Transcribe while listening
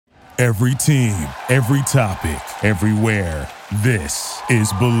Every team, every topic, everywhere. This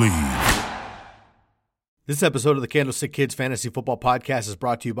is Believe. This episode of the Candlestick Kids Fantasy Football Podcast is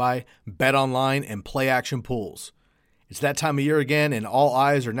brought to you by BetOnline and Play Action Pools. It's that time of year again, and all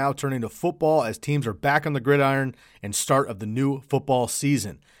eyes are now turning to football as teams are back on the gridiron and start of the new football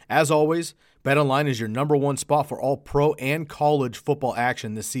season. As always, BetOnline is your number one spot for all pro and college football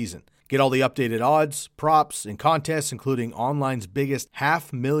action this season. Get all the updated odds, props, and contests, including online's biggest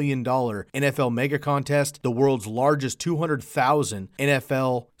 $500,000 NFL Mega Contest, the world's largest 200,000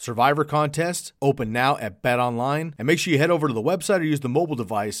 NFL Survivor Contest, open now at BetOnline. And make sure you head over to the website or use the mobile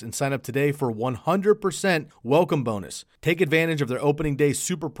device and sign up today for 100% welcome bonus. Take advantage of their opening day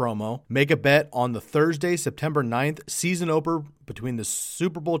super promo. Make a bet on the Thursday, September 9th season opener between the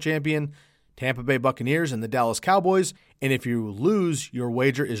Super Bowl champion Tampa Bay Buccaneers and the Dallas Cowboys, and if you lose, your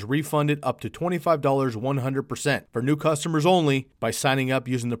wager is refunded up to $25 100% for new customers only by signing up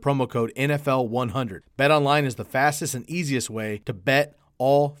using the promo code NFL100. BetOnline is the fastest and easiest way to bet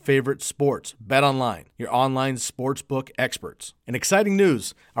all favorite sports. BetOnline, your online sportsbook experts. And exciting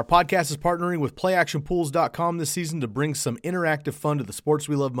news, our podcast is partnering with PlayActionPools.com this season to bring some interactive fun to the sports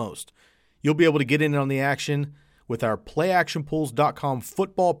we love most. You'll be able to get in on the action with our PlayActionPools.com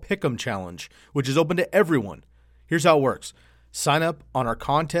Football Pick'em Challenge, which is open to everyone. Here's how it works. Sign up on our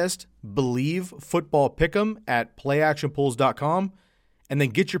contest, Believe Football Pick'em at PlayActionPools.com, and then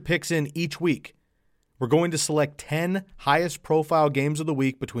get your picks in each week. We're going to select 10 highest profile games of the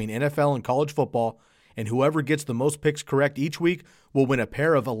week between NFL and college football, and whoever gets the most picks correct each week will win a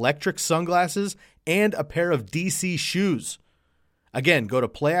pair of electric sunglasses and a pair of DC shoes. Again, go to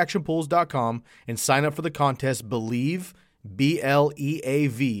PlayActionPools.com and sign up for the contest Believe,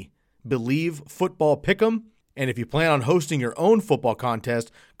 B-L-E-A-V, Believe Football Pick'em. And if you plan on hosting your own football contest,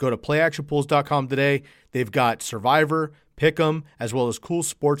 go to PlayActionPools.com today. They've got Survivor, Pick'em, as well as cool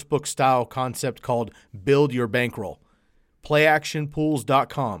sportsbook style concept called Build Your Bankroll.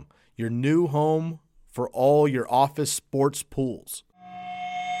 PlayActionPools.com, your new home for all your office sports pools.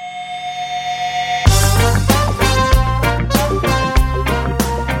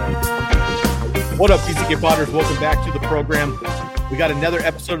 What up, TCK Potters? Welcome back to the program. We got another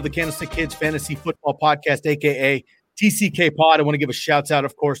episode of the Candlestick Kids Fantasy Football Podcast, a.k.a. TCK Pod. I want to give a shout-out,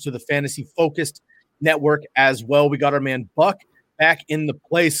 of course, to the Fantasy Focused Network as well. We got our man Buck back in the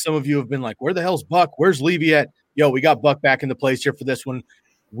place. Some of you have been like, where the hell's Buck? Where's Levy at? Yo, we got Buck back in the place here for this one.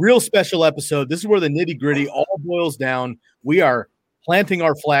 Real special episode. This is where the nitty-gritty all boils down. We are planting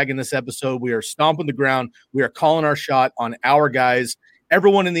our flag in this episode. We are stomping the ground. We are calling our shot on our guys.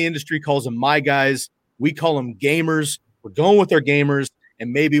 Everyone in the industry calls them my guys. We call them gamers. We're going with our gamers,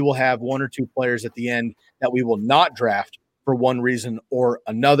 and maybe we'll have one or two players at the end that we will not draft for one reason or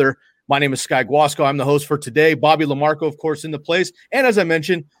another. My name is Sky Guasco. I'm the host for today. Bobby Lamarco, of course, in the place. And as I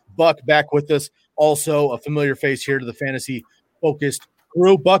mentioned, Buck back with us. Also a familiar face here to the fantasy-focused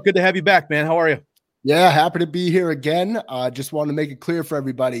crew. Buck, good to have you back, man. How are you? Yeah, happy to be here again. Just want to make it clear for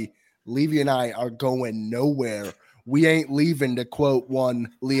everybody, Levy and I are going nowhere. We ain't leaving, to quote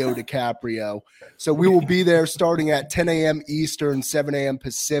one Leo DiCaprio. So we will be there starting at 10 a.m. Eastern, 7 a.m.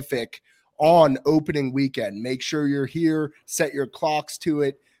 Pacific on opening weekend. Make sure you're here. Set your clocks to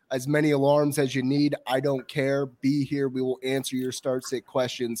it. As many alarms as you need. I don't care. Be here. We will answer your start-sit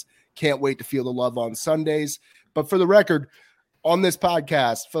questions. Can't wait to feel the love on Sundays. But for the record, on this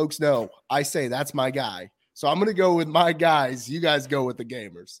podcast, folks know I say that's my guy. So I'm going to go with my guys. You guys go with the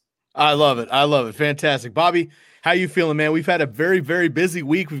gamers. I love it. I love it. Fantastic. Bobby, how you feeling, man? We've had a very, very busy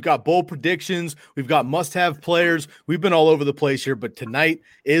week. We've got bold predictions. We've got must-have players. We've been all over the place here, but tonight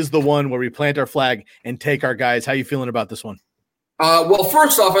is the one where we plant our flag and take our guys. How you feeling about this one? Well,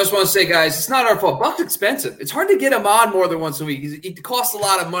 first off, I just want to say, guys, it's not our fault. Buck's expensive. It's hard to get him on more than once a week. It costs a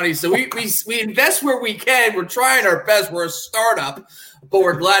lot of money, so we invest where we can. We're trying our best. We're a startup, but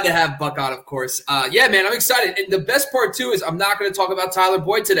we're glad to have Buck on, of course. Yeah, man, I'm excited. And the best part, too, is I'm not going to talk about Tyler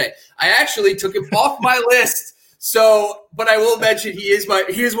Boyd today. I actually took him off my list. So, but I will mention he is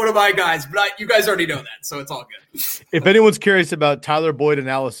one of my guys. But you guys already know that, so it's all good. If anyone's curious about Tyler Boyd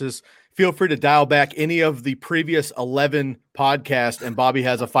analysis, feel free to dial back any of the previous 11 podcasts, and Bobby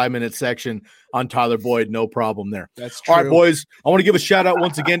has a 5-minute section on Tyler Boyd. No problem there. That's true. All right, boys. I want to give a shout out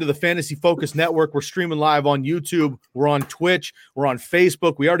once again to the Fantasy Focus Network. We're streaming live on YouTube. We're on Twitch. We're on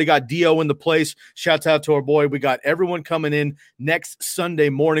Facebook. We already got Dio in the place. Shouts out to our boy. We got everyone coming in next Sunday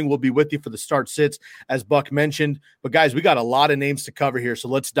morning. We'll be with you for the start sits, as Buck mentioned. But guys, we got a lot of names to cover here, so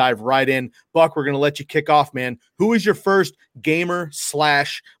let's dive right in. Buck, we're going to let you kick off, man. Who is your first gamer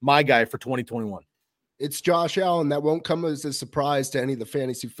 / my guy for 2021? It's Josh Allen. That won't come as a surprise to any of the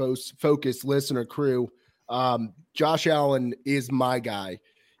Fantasy Focus listener crew. Josh Allen is my guy.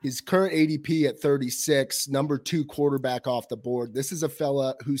 His current ADP at 36, number 2 quarterback off the board. This is a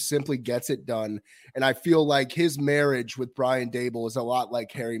fella who simply gets it done. And I feel like his marriage with Brian Daboll is a lot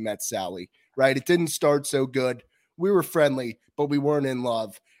like Harry met Sally, right? It didn't start so good. We were friendly, but we weren't in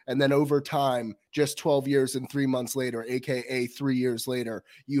love. And then over time, just 12 years and 3 months later, AKA 3 years later,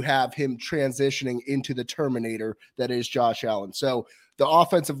 you have him transitioning into the Terminator that is Josh Allen. So the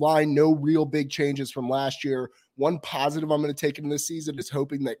offensive line, no real big changes from last year. One positive I'm going to take in this season is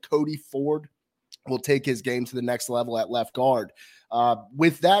hoping that Cody Ford will take his game to the next level at left guard.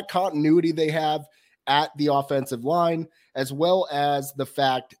 With that continuity they have at the offensive line, as well as the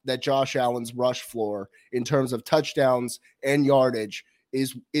fact that Josh Allen's rush floor in terms of touchdowns and yardage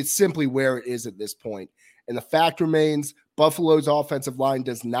it's simply where it is at this point. And the fact remains, Buffalo's offensive line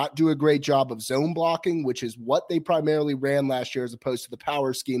does not do a great job of zone blocking, which is what they primarily ran last year as opposed to the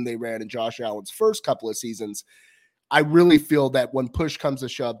power scheme they ran in Josh Allen's first couple of seasons. I really feel that when push comes to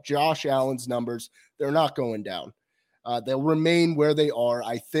shove, Josh Allen's numbers, they're not going down. They'll remain where they are.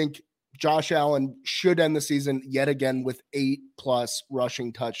 I think Josh Allen should end the season yet again with 8+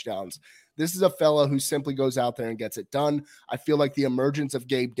 rushing touchdowns. This is a fella who simply goes out there and gets it done. I feel like the emergence of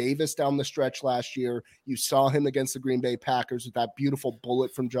Gabe Davis down the stretch last year, you saw him against the Green Bay Packers with that beautiful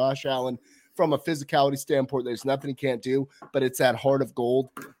bullet from Josh Allen. From a physicality standpoint, there's nothing he can't do, but it's that heart of gold.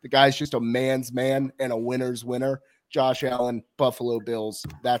 The guy's just a man's man and a winner's winner. Josh Allen, Buffalo Bills,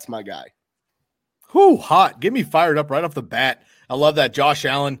 that's my guy. Whew, hot. Get me fired up right off the bat. I love that, Josh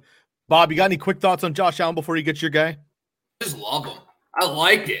Allen. Bob, you got any quick thoughts on Josh Allen before you get your guy? I just love him. I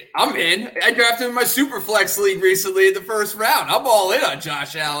like it. I'm in. I drafted him in my Superflex league recently in the first round. I'm all in on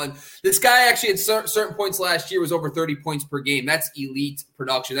Josh Allen. This guy actually at certain points last year was over 30 points per game. That's elite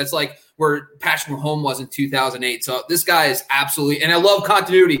production. That's like where Patrick Mahomes was in 2008. So this guy is absolutely – and I love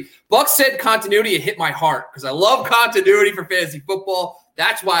continuity. Buck said continuity. It hit my heart because I love continuity for fantasy football.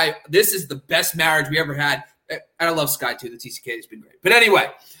 That's why this is the best marriage we ever had. And I love Sky too. The TCK has been great. But anyway,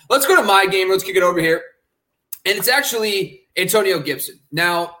 let's go to my game. Let's kick it over here. And it's actually Antonio Gibson.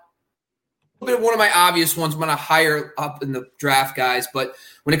 Now, a little bit of one of my obvious ones, I'm going to higher up in the draft, guys. But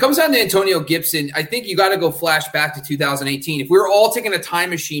when it comes down to Antonio Gibson, I think you got to go flash back to 2018. If we were all taking a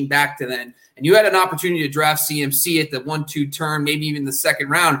time machine back to then, and you had an opportunity to draft CMC at the 1-2 turn, maybe even the second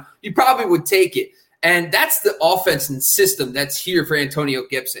round, you probably would take it. And that's the offense and system that's here for Antonio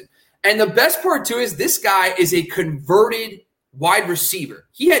Gibson. And the best part, too, is this guy is a converted wide receiver.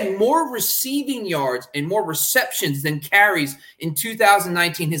 He had more receiving yards and more receptions than carries in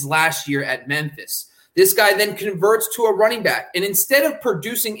 2019, his last year at Memphis. This guy then converts to a running back. And instead of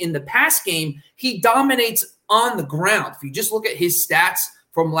producing in the pass game, he dominates on the ground. If you just look at his stats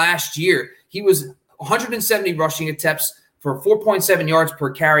from last year, he was 170 rushing attempts for 4.7 yards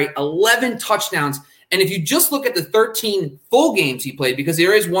per carry, 11 touchdowns. And if you just look at the 13 full games he played, because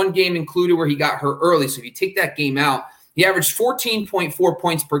there is one game included where he got hurt early. So if you take that game out, he averaged 14.4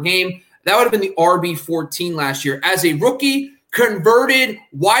 points per game. That would have been the RB14 last year. As a rookie, converted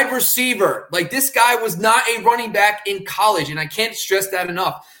wide receiver. Like, this guy was not a running back in college, and I can't stress that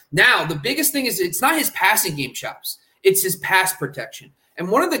enough. Now, the biggest thing is it's not his passing game chops. It's his pass protection. And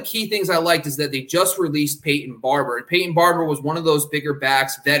one of the key things I liked is that they just released Peyton Barber. And Peyton Barber was one of those bigger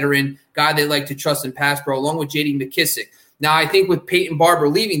backs, veteran, guy they like to trust in pass pro, along with J.D. McKissic. Now, I think with Peyton Barber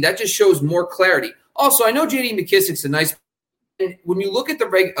leaving, that just shows more clarity. Also, I know J.D. McKissic's a nice – when you look at the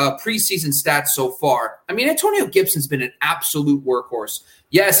preseason stats so far, I mean, Antonio Gibson's been an absolute workhorse.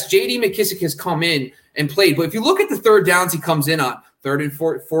 Yes, J.D. McKissic has come in and played, but if you look at the third downs he comes in on, 3rd and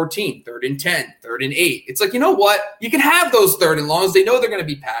 14, 3rd and 10, 3rd and 8, it's like, you know what? You can have those 3rd and longs. They know they're going to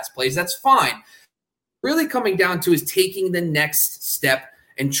be pass plays. That's fine. Really coming down to is taking the next step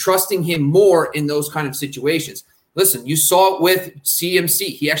and trusting him more in those kind of situations. Listen, you saw it with CMC.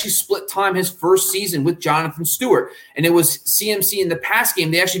 He actually split time his first season with Jonathan Stewart, and it was CMC in the pass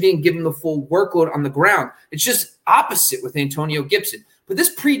game. They actually didn't give him the full workload on the ground. It's just opposite with Antonio Gibson. But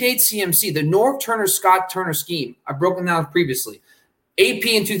this predates CMC, the Norv Turner, Scott Turner scheme. I've broken down previously. AP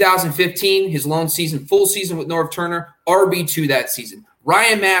in 2015, his lone season, full season with Norv Turner, RB2 that season.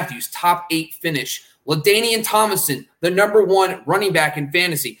 Ryan Matthews, top 8 finish. LaDainian Tomlinson, the number 1 running back in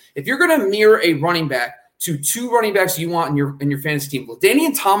fantasy. If you're going to mirror a running back to 2 running backs you want in your fantasy team,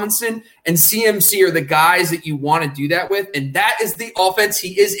 LaDainian Tomlinson and CMC are the guys that you want to do that with, and that is the offense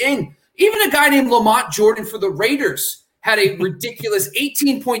he is in. Even a guy named Lamont Jordan for the Raiders had a ridiculous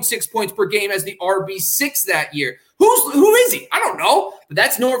 18.6 points per game as the RB6 that year. Who is he? I don't know. But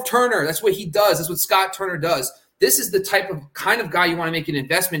that's Norv Turner. That's what he does. That's what Scott Turner does. This is the type of kind of guy you want to make an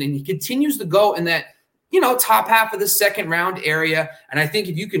investment in. He continues to go in that, top half of the second round area. And I think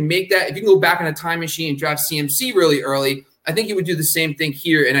if you can make that, if you can go back in a time machine and draft CMC really early, I think he would do the same thing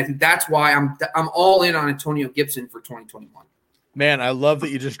here, and I think that's why I'm all in on Antonio Gibson for 2021. Man, I love that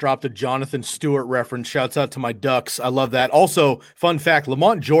you just dropped a Jonathan Stewart reference. Shouts out to my Ducks. I love that. Also, fun fact,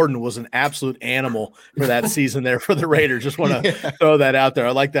 Lamont Jordan was an absolute animal for that season there for the Raiders. Just want to throw that out there.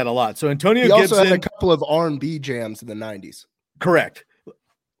 I like that a lot. So Antonio Gibson. He also had a couple of R&B jams in the 90s. Correct.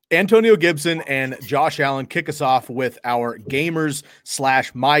 Antonio Gibson and Josh Allen kick us off with our gamers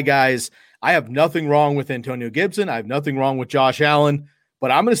 / my guys. I have nothing wrong with Antonio Gibson. I have nothing wrong with Josh Allen, but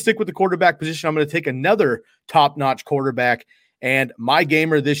I'm going to stick with the quarterback position. I'm going to take another top-notch quarterback. And my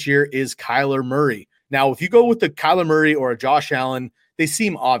gamer this year is Kyler Murray. Now, if you go with the Kyler Murray or a Josh Allen, they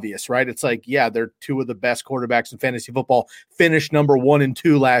seem obvious, right? It's like, yeah, they're two of the best quarterbacks in fantasy football, finished number 1 and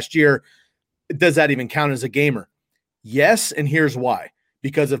 2 last year. Does that even count as a gamer? Yes, and here's why.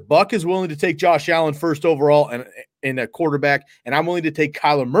 Because if Buck is willing to take Josh Allen first overall and in a quarterback, and I'm willing to take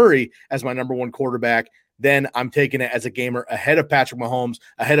Kyler Murray as my number 1 quarterback, then I'm taking it as a gamer ahead of Patrick Mahomes,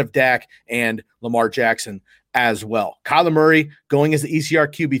 ahead of Dak, and Lamar Jackson as well. Kyler Murray going as the ECR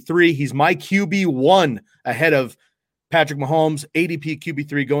QB3. He's my QB1 ahead of Patrick Mahomes, ADP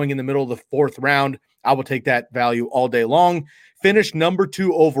QB3 going in the middle of the 4th round. I will take that value all day long. Finished number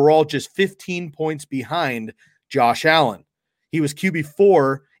 2 overall, just 15 points behind Josh Allen. He was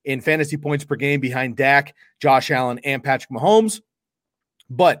QB4 in fantasy points per game behind Dak, Josh Allen, and Patrick Mahomes.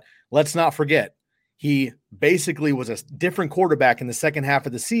 But let's not forget, he basically was a different quarterback in the second half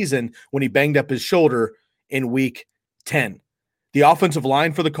of the season when he banged up his shoulder in week 10. The offensive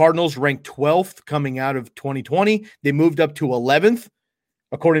line for the Cardinals ranked 12th coming out of 2020. They moved up to 11th,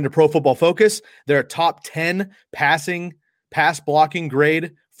 according to Pro Football Focus. They're a top 10 pass blocking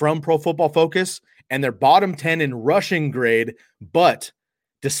grade from Pro Football Focus, and they're bottom 10 in rushing grade. But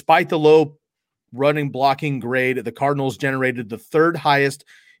despite the low running blocking grade, the Cardinals generated the 3rd highest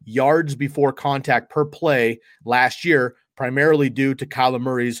yards before contact per play last year, primarily due to Kyler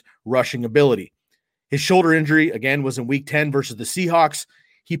Murray's rushing ability. His shoulder injury, again, was in week 10 versus the Seahawks.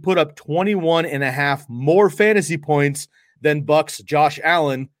 He put up 21.5 more fantasy points than Bucks' Josh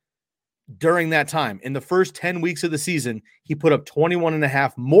Allen during that time. In the first 10 weeks of the season, he put up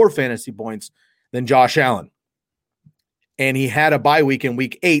 21.5 more fantasy points than Josh Allen. And he had a bye week in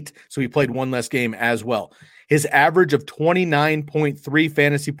week 8, so he played 1 less game as well. His average of 29.3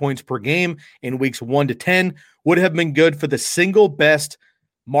 fantasy points per game in weeks 1 to 10 would have been good for the single best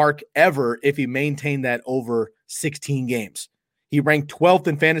mark ever if he maintained that over 16 games. He ranked 12th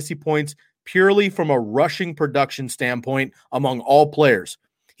in fantasy points purely from a rushing production standpoint among all players.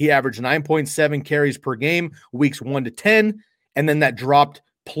 He averaged 9.7 carries per game, weeks 1 to 10, and then that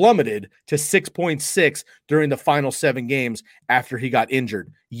plummeted to 6.6 during the final 7 games after he got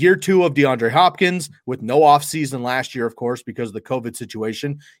injured. Year 2 of DeAndre Hopkins, with no offseason last year, of course, because of the COVID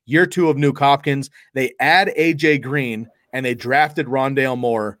situation. Year 2 of Nuke Hopkins. They add A.J. Green, and they drafted Rondale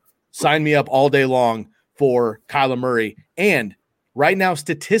Moore. Sign me up all day long for Kyler Murray. And right now,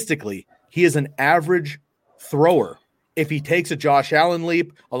 statistically, he is an average thrower. If he takes a Josh Allen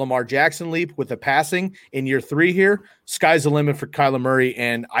leap, a Lamar Jackson leap with the passing in year 3 here, sky's the limit for Kyler Murray,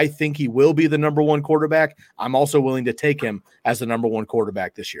 and I think he will be the number 1 quarterback. I'm also willing to take him as the number 1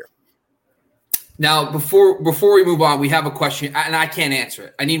 quarterback this year. Now, before we move on, we have a question, and I can't answer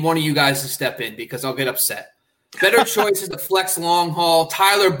it. I need one of you guys to step in because I'll get upset. Better choices to flex long haul,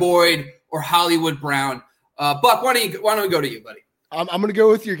 Tyler Boyd or Hollywood Brown. Buck, why don't we go to you, buddy? I'm going to go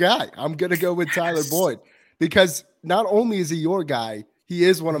with your guy. I'm going to go with Tyler Boyd because not only is he your guy, he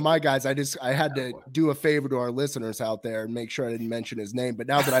is one of my guys. I had to do a favor to our listeners out there and make sure I didn't mention his name. But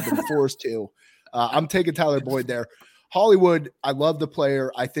now that I've been forced to, I'm taking Tyler Boyd there. Hollywood, I love the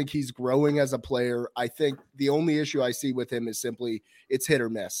player. I think he's growing as a player. I think the only issue I see with him is simply it's hit or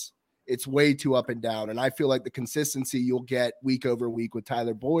miss. It's way too up and down. And I feel like the consistency you'll get week over week with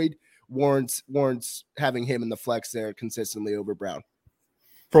Tyler Boyd warrants having him in the flex there consistently over Brown.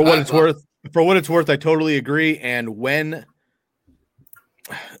 For what it's worth, I totally agree. And when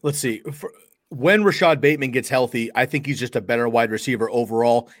Rashad Bateman gets healthy, I think he's just a better wide receiver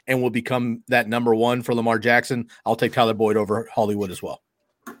overall and will become that number 1 for Lamar Jackson. I'll take Tyler Boyd over Hollywood as well.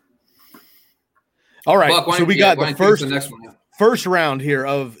 All right. Buck, so we got the next one. First round here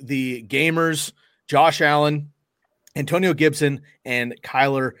of the gamers, Josh Allen, Antonio Gibson, and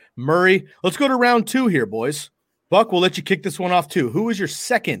Kyler Murray. Let's go to round 2 here, boys. Buck, we'll let you kick this one off too. Who is your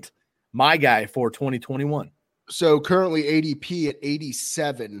second my guy for 2021? So currently ADP at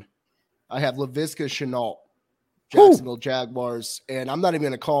 87. I have Laviska Shenault, Jacksonville Jaguars, and I'm not even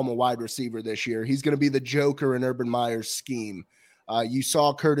going to call him a wide receiver this year. He's going to be the Joker in Urban Meyer's scheme. You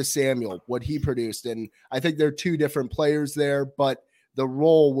saw Curtis Samuel, what he produced, and I think they're 2 different players there, but the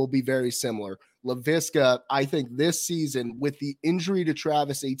role will be very similar. Laviska, I think this season with the injury to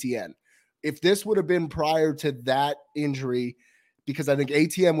Travis Etienne, if this would have been prior to that injury, because I think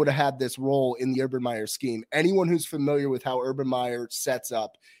Etienne would have had this role in the Urban Meyer scheme. Anyone who's familiar with how Urban Meyer sets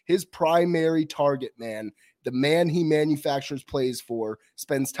up, his primary target man, the man he manufactures plays for,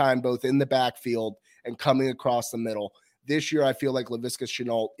 spends time both in the backfield and coming across the middle. This year, I feel like Laviska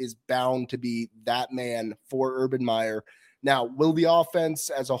Shenault is bound to be that man for Urban Meyer. Now, will the offense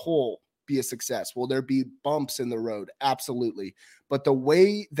as a whole be a success? Will there be bumps in the road? Absolutely. But the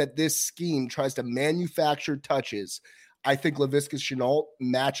way that this scheme tries to manufacture touches, I think Laviska Shenault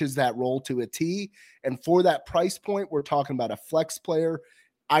matches that role to a T. And for that price point, we're talking about a flex player.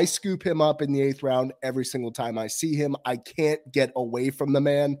 I scoop him up in the 8th round every single time I see him. I can't get away from the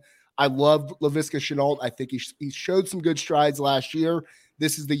man. I love Laviska Shenault. I think he showed some good strides last year.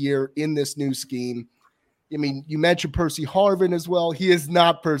 This is the year in this new scheme. I mean, you mentioned Percy Harvin as well. He is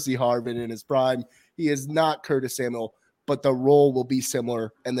not Percy Harvin in his prime. He is not Curtis Samuel, but the role will be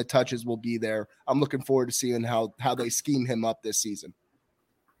similar and the touches will be there. I'm looking forward to seeing how they scheme him up this season.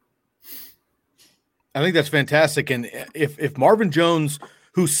 I think that's fantastic. And if Marvin Jones,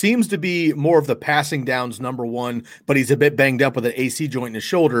 who seems to be more of the passing downs number one, but he's a bit banged up with an AC joint in his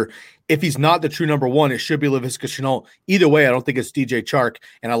shoulder, if he's not the true number one, it should be Laviska Shenault. Either way, I don't think it's DJ Chark,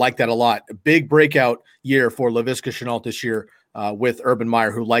 and I like that a lot. A big breakout year for Laviska Shenault this year with Urban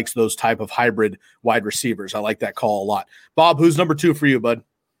Meyer, who likes those type of hybrid wide receivers. I like that call a lot. Bob, who's number 2 for you, bud?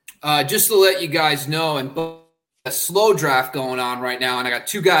 Just to let you guys know, and a slow draft going on right now, and I got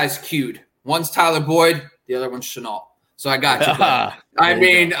 2 guys queued. One's Tyler Boyd, the other one's Shenault. So I got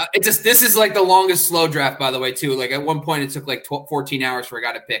you. This is like the longest slow draft, by the way, too. Like at one point, it took like 14 hours for I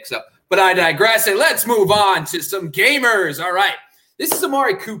got to pick. So, but I digress, and let's move on to some gamers. All right, this is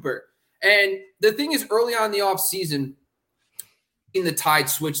Amari Cooper, and the thing is, early on in the offseason, in the tide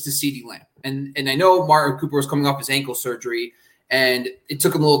switched to CeeDee Lamb, and I know Amari Cooper was coming off his ankle surgery, and it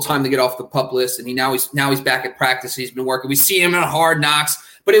took him a little time to get off the PUP list, and he's back at practice. He's been working. We see him in Hard Knocks,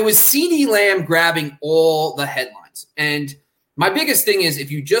 but it was CeeDee Lamb grabbing all the headlines. And my biggest thing is,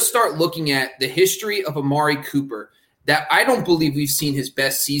 if you just start looking at the history of Amari Cooper, that I don't believe we've seen his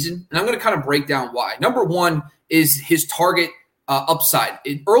best season. And I'm going to kind of break down why. Number one is his target upside.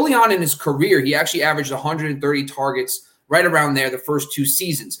 Early on in his career, he actually averaged 130 targets right around there the first 2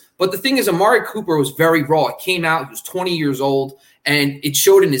 seasons. But the thing is, Amari Cooper was very raw. It came out, he was 20 years old, and it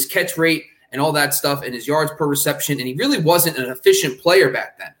showed in his catch rate and all that stuff and his yards per reception. And he really wasn't an efficient player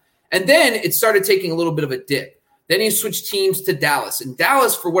back then. And then it started taking a little bit of a dip. Then he switched teams to Dallas. And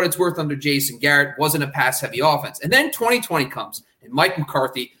Dallas, for what it's worth under Jason Garrett, wasn't a pass-heavy offense. And then 2020 comes, and Mike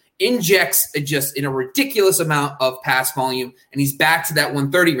McCarthy injects just in a ridiculous amount of pass volume, and he's back to that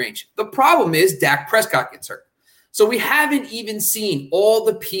 130 range. The problem is Dak Prescott gets hurt. So we haven't even seen all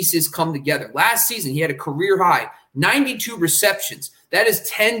the pieces come together. Last season, he had a career high, 92 receptions. That is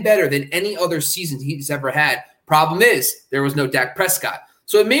 10 better than any other season he's ever had. Problem is, there was no Dak Prescott.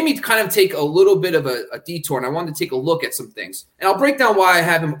 So it made me kind of take a little bit of a detour, and I wanted to take a look at some things. And I'll break down why I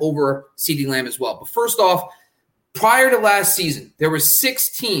have him over CeeDee Lamb as well. But first off, prior to last season, there were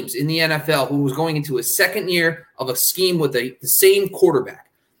 6 teams in the NFL who was going into a second year of a scheme with the same quarterback.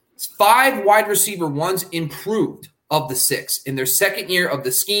 5 wide receiver ones improved of the 6 in their second year of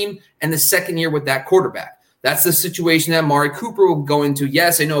the scheme and the second year with that quarterback. That's the situation that Amari Cooper will go into.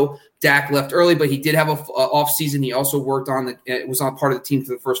 Yes, I know Dak left early, but he did have an offseason. He also worked on it was on part of the team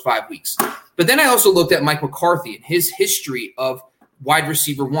for the first 5 weeks. But then I also looked at Mike McCarthy and his history of wide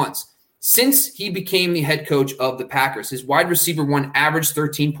receiver ones. Since he became the head coach of the Packers, his wide receiver one averaged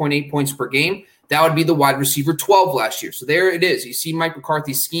 13.8 points per game. That would be the wide receiver 12 last year. So there it is. You see Mike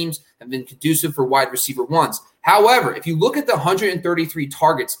McCarthy's schemes have been conducive for wide receiver ones. However, if you look at the 133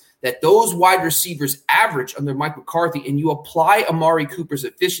 targets that those wide receivers average under Mike McCarthy and you apply Amari Cooper's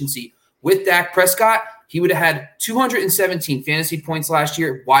efficiency with Dak Prescott, he would have had 217 fantasy points last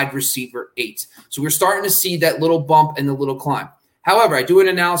year, wide receiver 8. So we're starting to see that little bump and the little climb. However, I do an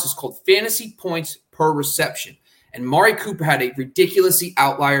analysis called fantasy points per reception. And Amari Cooper had a ridiculously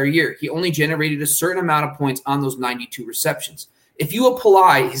outlier year. He only generated a certain amount of points on those 92 receptions. If you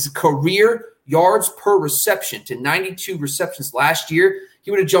apply his career yards per reception to 92 receptions last year,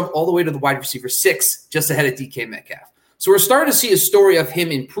 he would have jumped all the way to the wide receiver 6, just ahead of DK Metcalf. So we're starting to see a story of him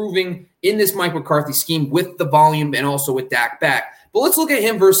improving in this Mike McCarthy scheme with the volume and also with Dak back. But let's look at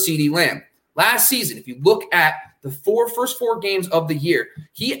him versus CeeDee Lamb. Last season, if you look at the first four games of the year,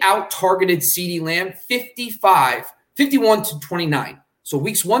 he out-targeted CeeDee Lamb 51 to 29. So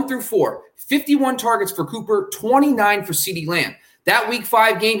weeks 1 through 4, 51 targets for Cooper, 29 for CeeDee Lamb. That week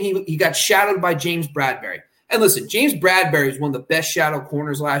 5 game, he got shadowed by James Bradbury. And listen, James Bradbury was one of the best shadow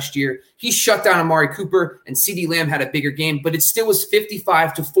corners last year. He shut down Amari Cooper, and CeeDee Lamb had a bigger game, but it still was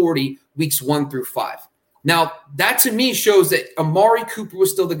 55-40 weeks 1 through 5. Now, that to me shows that Amari Cooper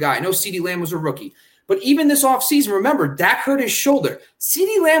was still the guy. I know CeeDee Lamb was a rookie. But even this offseason, remember, Dak hurt his shoulder.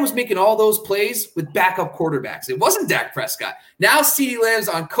 CeeDee Lamb was making all those plays with backup quarterbacks. It wasn't Dak Prescott. Now CeeDee Lamb's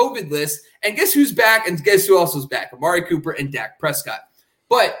on COVID list, and guess who's back and guess who else is back? Amari Cooper and Dak Prescott.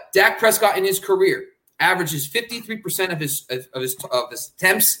 But Dak Prescott in his career averages 53% of his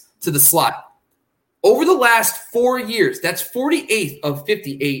attempts to the slot. Over the last 4 years, that's 48th of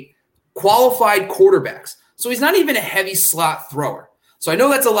 58 qualified quarterbacks. So he's not even a heavy slot thrower. So I know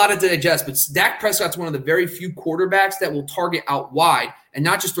that's a lot to digest, but Dak Prescott's one of the very few quarterbacks that will target out wide and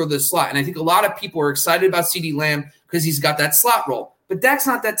not just throw the slot. And I think a lot of people are excited about CeeDee Lamb because he's got that slot role. But Dak's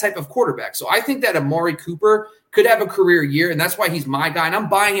not that type of quarterback. So I think that Amari Cooper could have a career year, and that's why he's my guy. And I'm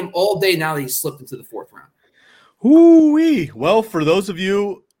buying him all day now that he's slipped into the 4th round. Ooh-wee. Well, for those of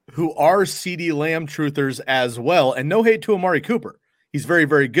you who are CeeDee Lamb truthers as well, and no hate to Amari Cooper, he's very,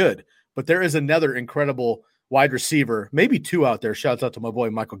 very good. But there is another incredible wide receiver, maybe 2 out there. Shouts out to my boy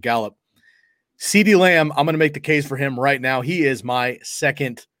Michael Gallup. CeeDee Lamb, I'm going to make the case for him right now. He is my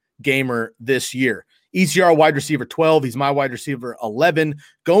second gamer this year. ECR wide receiver 12. He's my wide receiver 11,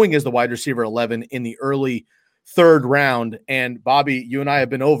 going as the wide receiver 11 in the early 3rd round. And Bobby, you and I have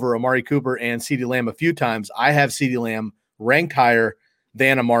been over Amari Cooper and CeeDee Lamb a few times. I have CeeDee Lamb ranked higher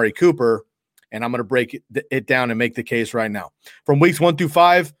than Amari Cooper, and I'm going to break it down and make the case right now. From weeks 1 through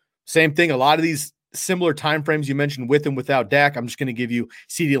 5, same thing. A lot of these similar timeframes you mentioned with and without Dak. I'm just going to give you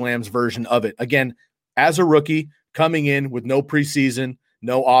CeeDee Lamb's version of it. Again, as a rookie, coming in with no preseason,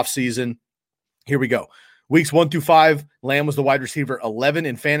 no offseason. Here we go. Weeks 1 through 5, Lamb was the wide receiver 11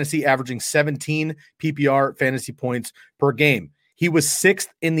 in fantasy, averaging 17 PPR fantasy points per game. He was 6th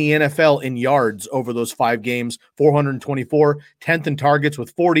in the NFL in yards over those 5 games, 424, 10th in targets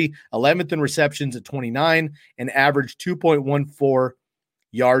with 40, 11th in receptions at 29, and averaged 2.14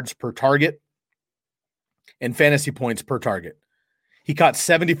 yards per target and fantasy points per target. He caught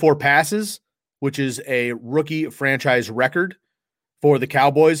 74 passes, which is a rookie franchise record for the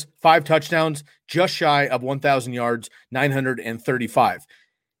Cowboys. 5 touchdowns, just shy of 1,000 yards, 935.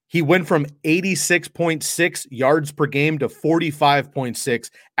 He went from 86.6 yards per game to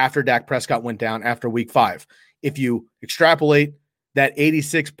 45.6 after Dak Prescott went down after week 5. If you extrapolate that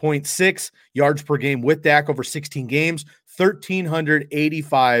 86.6 yards per game with Dak over 16 games,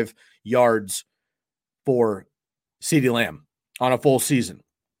 1,385 yards for CeeDee Lamb on a full season.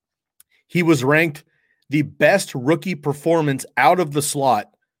 He was ranked the best rookie performance out of the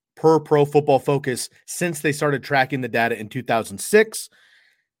slot per Pro Football Focus since they started tracking the data in 2006.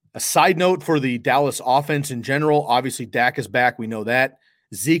 A side note for the Dallas offense in general, obviously Dak is back. We know that.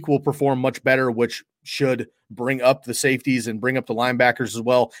 Zeke will perform much better, which should bring up the safeties and bring up the linebackers as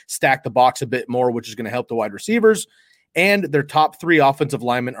well, stack the box a bit more, which is going to help the wide receivers. And their top 3 offensive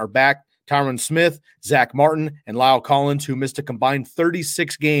linemen are back. Tyron Smith, Zach Martin, and Lyle Collins, who missed a combined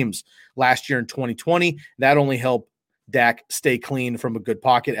 36 games last year in 2020. That only helped Dak stay clean from a good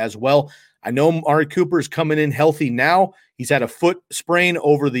pocket as well. I know Amari Cooper is coming in healthy now. He's had a foot sprain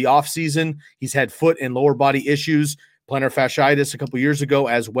over the offseason. He's had foot and lower body issues, plantar fasciitis a couple years ago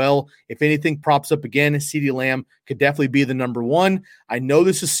as well. If anything props up again, CeeDee Lamb could definitely be the number 1. I know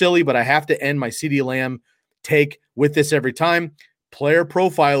this is silly, but I have to end my CeeDee Lamb take with this every time. Player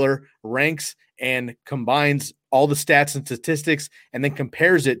Profiler ranks and combines all the stats and statistics and then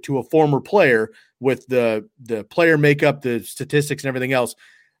compares it to a former player with the player makeup, the statistics, and everything else.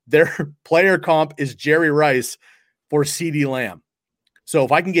 Their player comp is Jerry Rice for CeeDee Lamb. So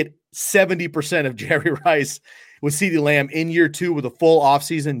if I can get 70% of Jerry Rice with CeeDee Lamb in year 2 with a full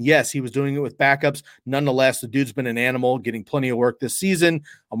offseason, yes, he was doing it with backups. Nonetheless, the dude's been an animal, getting plenty of work this season.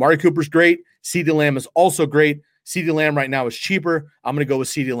 Amari Cooper's great. CeeDee Lamb is also great. CeeDee Lamb right now is cheaper. I'm going to go with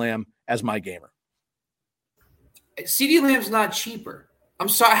CeeDee Lamb as my gamer. CeeDee Lamb's not cheaper. I'm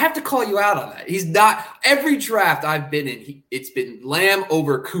sorry. I have to call you out on that. He's not. Every draft I've been in, it's been Lamb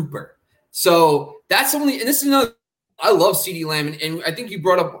over Cooper. So that's only – and this is another – I love CeeDee Lamb. And I think you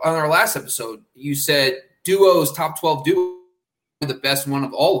brought up on our last episode, you said duos, top 12 duos, the best one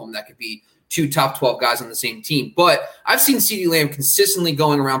of all of them that could be 2 top 12 guys on the same team. But I've seen CeeDee Lamb consistently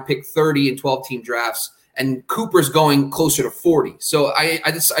going around pick 30 in 12-team drafts, and Cooper's going closer to 40. So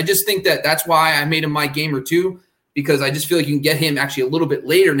I just think that that's why I made him my gamer too, because I just feel like you can get him actually a little bit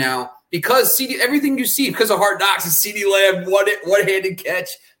later now because everything you see because of Hard Knocks is CeeDee Lamb, one-handed catch,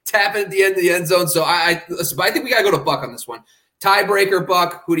 tapping at the end of the end zone. So I think we got to go to Buck on this one. Tiebreaker,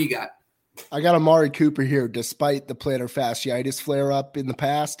 Buck, who do you got? I got Amari Cooper here, despite the plantar fasciitis flare-up in the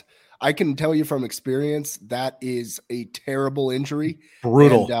past. I can tell you from experience, that is a terrible injury.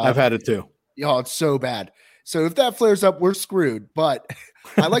 Brutal. And, I've had it too. Oh, it's so bad. So if that flares up, we're screwed. But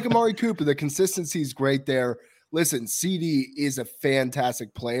I like Amari Cooper. The consistency is great there. Listen, CD is a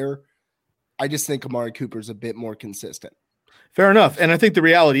fantastic player. I just think Amari Cooper is a bit more consistent. Fair enough. And I think the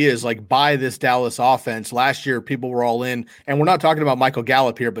reality is, like, by this Dallas offense, last year people were all in, and we're not talking about Michael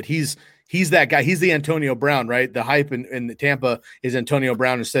Gallup here, but he's that guy. He's the Antonio Brown, right? The hype in Tampa is Antonio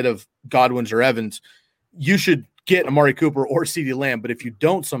Brown instead of Godwin's or Evans. You should get Amari Cooper or CeeDee Lamb, but if you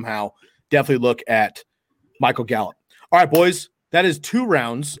don't somehow, definitely look at Michael Gallup. All right, boys, that is 2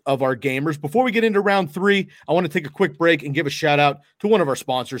 rounds of our gamers. Before we get into round 3, I want to take a quick break and give a shout out to one of our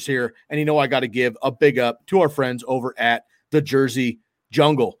sponsors here. And I got to give a big up to our friends over at the Jersey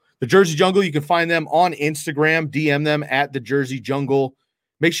Jungle. The Jersey Jungle, you can find them on Instagram, DM them at the Jersey Jungle.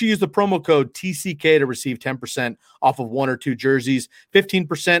 Make sure you use the promo code TCK to receive 10% off of 1 or 2 jerseys,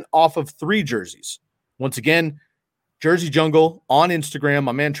 15% off of 3 jerseys. Once again, Jersey Jungle on Instagram.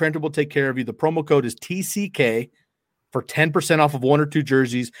 My man Trent will take care of you. The promo code is TCK for 10% off of 1 or 2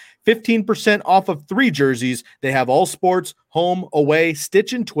 jerseys, 15% off of 3 jerseys. They have all sports, home, away,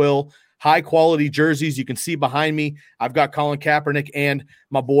 stitch and twill, high-quality jerseys. You can see behind me, I've got Colin Kaepernick and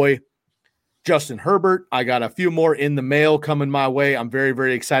my boy Justin Herbert. I got a few more in the mail coming my way. I'm very,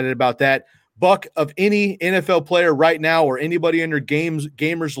 very excited about that. Buck, of any NFL player right now or anybody on your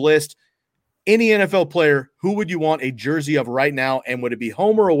gamers list, any NFL player, who would you want a jersey of right now, and would it be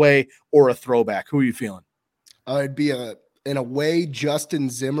home or away or a throwback? Who are you feeling? It'd be an away Justin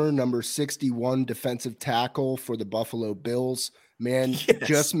Zimmer, number 61 defensive tackle for the Buffalo Bills. Man, yes.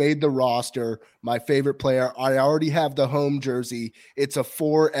 Just made the roster. My favorite player. I already have the home jersey. It's a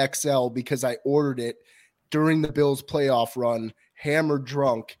 4XL because I ordered it during the Bills playoff run, hammered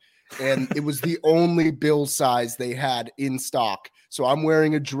drunk, and it was the only Bills size they had in stock. So I'm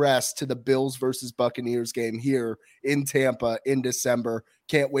wearing a dress to the Bills versus Buccaneers game here in Tampa in December.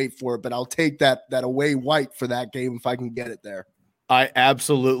 Can't wait for it, but I'll take that away white for that game if I can get it there. I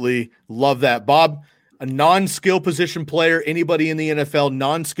absolutely love that. Bob, a non-skill position player, anybody in the NFL,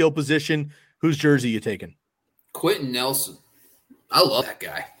 non-skill position, whose jersey you taking? Quentin Nelson. I love that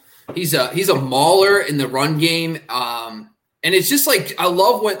guy. He's a mauler in the run game. And it's just like, I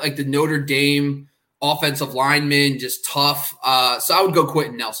love what like the Notre Dame offensive lineman, just tough. So I would go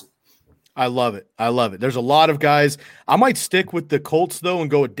Quentin Nelson. I love it. I love it. There's a lot of guys. I might stick with the Colts, though, and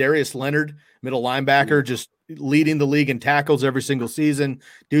go with Darius Leonard, middle linebacker, just leading the league in tackles every single season.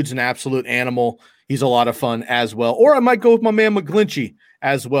 Dude's an absolute animal. He's a lot of fun as well. Or I might go with my man McGlinchey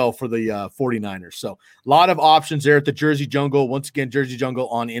as well for the 49ers. So a lot of options there at the Jersey Jungle. Once again, Jersey Jungle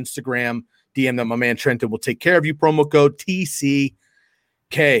on Instagram. DM them. My man Trenton will take care of you. Promo code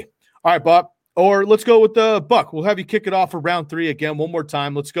TCK. All right, Bob. Or let's go with the Buck. We'll have you kick it off for round 3 again one more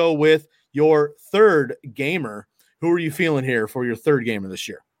time. Let's go with your third gamer. Who are you feeling here for your third gamer this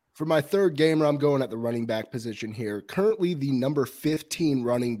year? For my third gamer, I'm going at the running back position here. Currently the number 15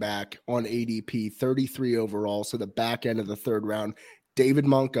 running back on ADP, 33 overall, so the back end of the third round, David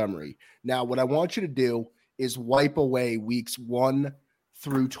Montgomery. Now, what I want you to do is wipe away weeks 1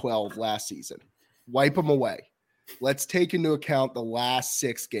 through 12 last season. Wipe them away. Let's take into account the last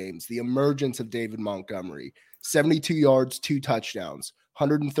 6 games, the emergence of David Montgomery. 72 yards, 2 touchdowns,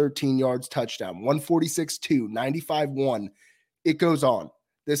 113 yards, touchdown, 146-2, 95-1. It goes on.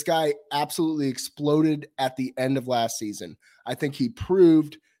 This guy absolutely exploded at the end of last season. I think he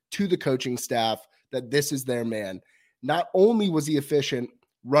proved to the coaching staff that this is their man. Not only was he efficient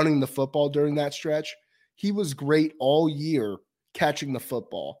running the football during that stretch, he was great all year catching the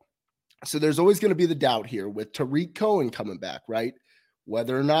football. So there's always going to be the doubt here with Tariq Cohen coming back, right?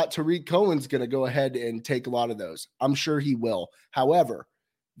 Whether or not Tariq Cohen's going to go ahead and take a lot of those. I'm sure he will. However,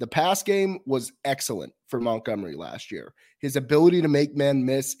 the pass game was excellent for Montgomery last year. His ability to make men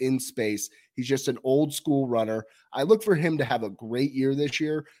miss in space. He's just an old school runner. I look for him to have a great year this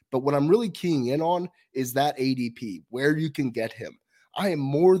year, but what I'm really keying in on is that ADP, where you can get him. I am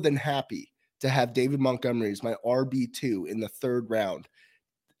more than happy to have David Montgomery as my RB2 in the third round.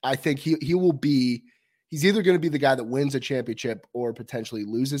 I think he will be, he's either going to be the guy that wins a championship or potentially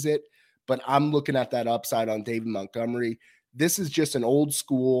loses it, but I'm looking at that upside on David Montgomery. This is just an old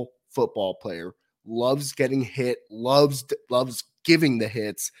school football player, loves getting hit, loves giving the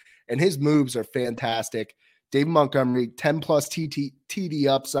hits, and his moves are fantastic. David Montgomery, 10+ TD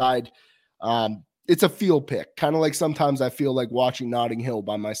upside. It's a feel pick, kind of like sometimes I feel like watching Notting Hill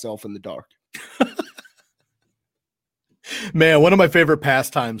by myself in the dark. Man, one of my favorite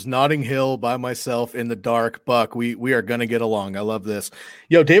pastimes, Notting Hill by myself in the dark. Buck, we are going to get along. I love this.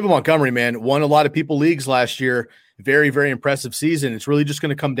 Yo, David Montgomery, man, won a lot of people leagues last year. Very, very impressive season. It's really just going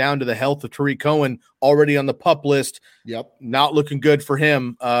to come down to the health of Tariq Cohen, already on the PUP list. Yep. Not looking good for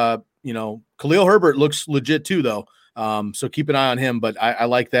him. Khalil Herbert looks legit too, though. So keep an eye on him. But I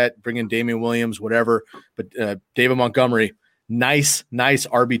like that. Bring in Damian Williams, whatever. But David Montgomery, nice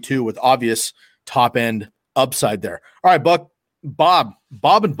RB2 with obvious top end upside there. All right, Bob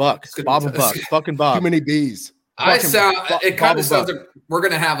and Buck. Fucking Bob. Too many B's. It kind of sounds like we're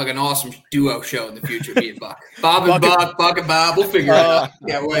gonna have like an awesome duo show in the future, me and Buck. Buck and Bob. We'll figure it out.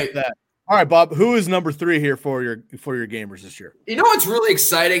 Yeah, wait. All right, Bob. Who is number 3 here for your gamers this year? You know what's really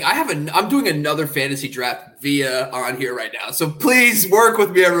exciting? I'm doing another fantasy draft via on here right now. So please work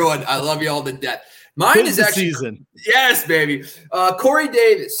with me, everyone. I love you all to death. Mine is actually season. Yes, baby. Corey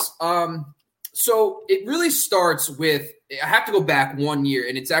Davis. So it really starts with, I have to go back 1 year,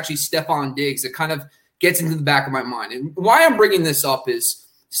 and it's actually Stefon Diggs that kind of gets into the back of my mind. And why I'm bringing this up is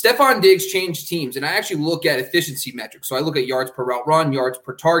Stefon Diggs changed teams, and I actually look at efficiency metrics. So I look at yards per route run, yards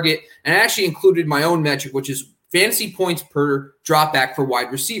per target, and I actually included my own metric, which is fantasy points per drop back for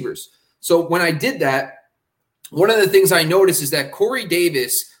wide receivers. So when I did that, one of the things I noticed is that Corey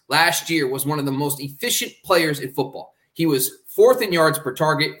Davis last year was one of the most efficient players in football. He was 4th in yards per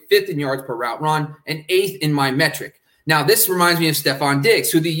target, 5th in yards per route run, and 8th in my metric. Now, this reminds me of Stefon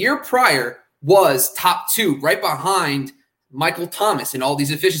Diggs, who the year prior was top 2, right behind Michael Thomas in all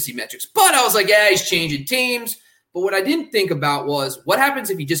these efficiency metrics. But I was like, yeah, he's changing teams. But what I didn't think about was what happens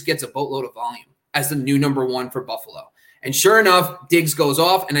if he just gets a boatload of volume as the new number 1 for Buffalo. And sure enough, Diggs goes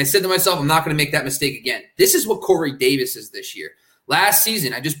off, and I said to myself, I'm not going to make that mistake again. This is what Corey Davis is this year. Last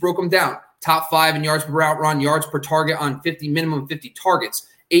season, I just broke him down. Top 5 in yards per route run, yards per target on minimum 50 targets.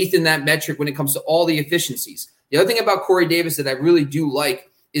 8th in that metric when it comes to all the efficiencies. The other thing about Corey Davis that I really do like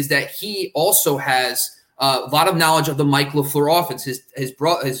is that he also has a lot of knowledge of the Mike LaFleur offense. His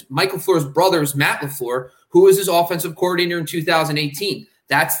Mike LaFleur's brother is Matt LaFleur, who was his offensive coordinator in 2018.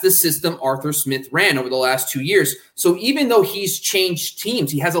 That's the system Arthur Smith ran over the last 2 years. So even though he's changed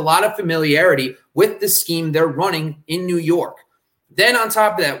teams, he has a lot of familiarity with the scheme they're running in New York. Then on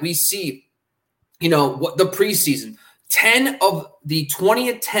top of that, we see, what the preseason, 10 of the 20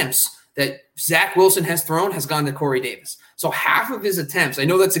 attempts that Zach Wilson has thrown has gone to Corey Davis. So half of his attempts, I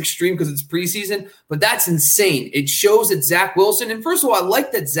know that's extreme because it's preseason, but that's insane. It shows that Zach Wilson, and first of all, I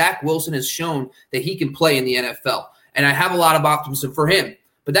like that Zach Wilson has shown that he can play in the NFL, and I have a lot of optimism for him.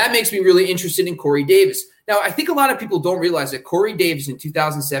 But that makes me really interested in Corey Davis. Now, I think a lot of people don't realize that Corey Davis in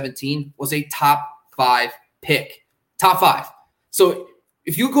 2017 was a top 5 pick. Top 5. So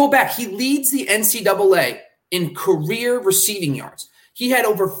if you go back, he leads the NCAA in career receiving yards. He had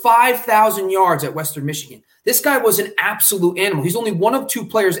over 5,000 yards at Western Michigan. This guy was an absolute animal. He's only one of 2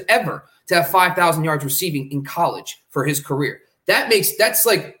 players ever to have 5,000 yards receiving in college for his career. That's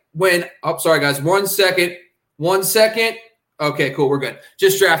like when, sorry guys, 1 second. Okay, cool, we're good.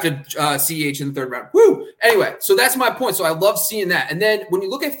 Just drafted CEH in the 3rd round. Woo! Anyway, so that's my point. So I love seeing that. And then when you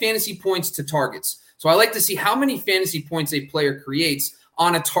look at fantasy points to targets, so I like to see how many fantasy points a player creates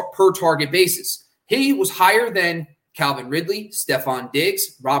on a per target basis. He was higher than Calvin Ridley, Stefon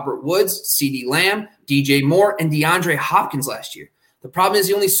Diggs, Robert Woods, CeeDee Lamb, DJ Moore, and DeAndre Hopkins last year. The problem is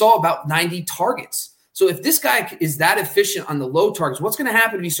he only saw about 90 targets. So if this guy is that efficient on the low targets, what's going to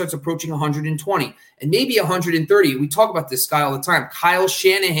happen if he starts approaching 120 and maybe 130? We talk about this guy all the time. Kyle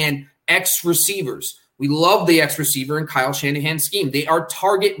Shanahan, X receivers. We love the X receiver in Kyle Shanahan's scheme. They are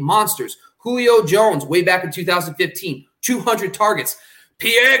target monsters. Julio Jones, way back in 2015, 200 targets.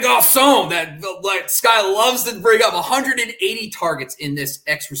 Pierre Garçon, that Sky loves to bring up, 180 targets in this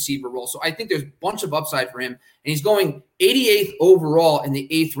X receiver role. So I think there's a bunch of upside for him. And he's going 88th overall in the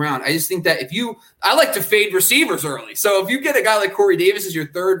 8th round. I just think that I like to fade receivers early. So if you get a guy like Corey Davis as your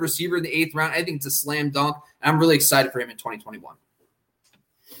 3rd receiver in the 8th round, I think it's a slam dunk. I'm really excited for him in 2021.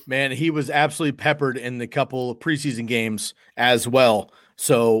 Man, he was absolutely peppered in the couple of preseason games as well.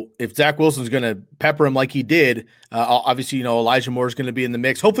 So if Zach Wilson's going to pepper him like he did, obviously, Elijah Moore is going to be in the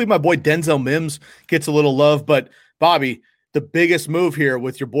mix. Hopefully my boy Denzel Mims gets a little love. But, Bobby, the biggest move here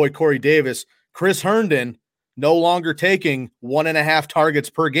with your boy Corey Davis, Chris Herndon no longer taking 1.5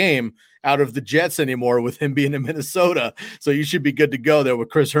 targets per game out of the Jets anymore with him being in Minnesota. So you should be good to go there with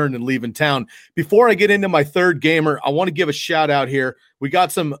Chris Herndon leaving town. Before I get into my 3rd gamer, I want to give a shout-out here. We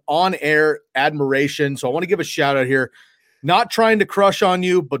got some on-air admiration, so I want to give a shout-out here. Not trying to crush on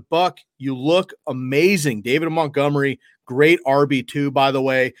you, but Buck, you look amazing. David Montgomery, great RB2, by the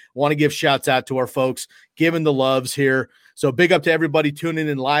way. Want to give shouts out to our folks, giving the loves here. So big up to everybody tuning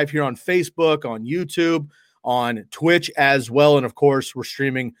in live here on Facebook, on YouTube, on Twitch as well. And of course, we're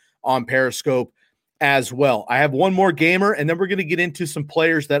streaming on Periscope as well. I have one more gamer, and then we're going to get into some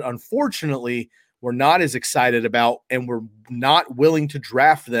players that unfortunately we're not as excited about, and we're not willing to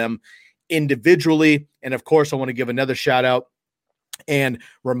draft them individually. And of course, I want to give another shout out and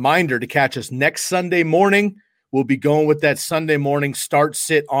reminder to catch us next Sunday morning. We'll be going with that Sunday morning start,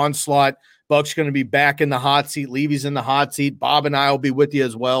 sit, onslaught. Buck's going to be back in the hot seat. Levy's in the hot seat. Bob and I will be with you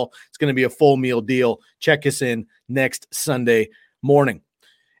as well. It's going to be a full meal deal. Check us in next Sunday morning.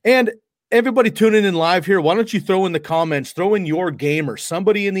 And everybody tuning in live here, why don't you throw in the comments, throw in your gamer,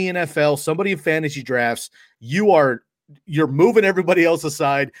 somebody in the NFL, somebody in fantasy drafts. You're moving everybody else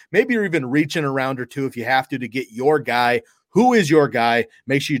aside. Maybe you're even reaching a round or two if you have to get your guy. Who is your guy?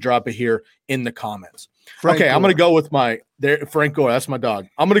 Make sure you drop it here in the comments. Frank Gore. I'm going to go with Frank Gore. That's my dog.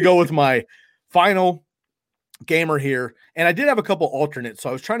 I'm going to go with my final gamer here. And I did have a couple alternates, so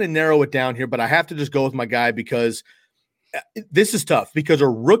I was trying to narrow it down here, but I have to just go with my guy because this is tough, because a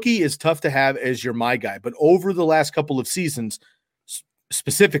rookie is tough to have as your my guy. But over the last couple of seasons,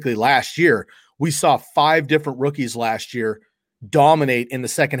 specifically last year, we saw 5 different rookies last year dominate in the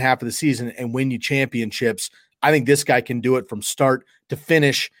second half of the season and win you championships. I think this guy can do it from start to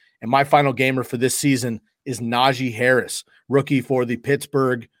finish. And my final gamer for this season is Najee Harris, rookie for the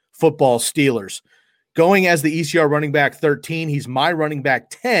Pittsburgh Football Steelers. Going as the ECR running back 13, he's my running back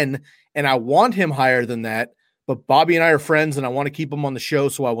 10, and I want him higher than that. But Bobby and I are friends, and I want to keep him on the show,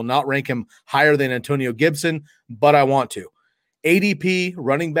 so I will not rank him higher than Antonio Gibson, but I want to. ADP,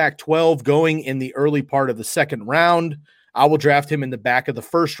 running back 12, going in the early part of the second round. I will draft him in the back of the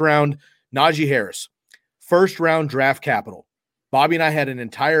first round. Najee Harris, first-round draft capital. Bobby and I had an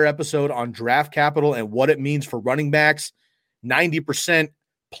entire episode on draft capital and what it means for running backs. 90%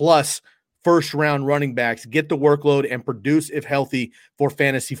 plus first-round running backs get the workload and produce if healthy for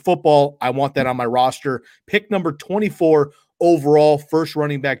fantasy football. I want that on my roster. Pick number 24 overall, first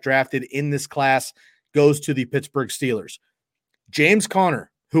running back drafted in this class, goes to the Pittsburgh Steelers. James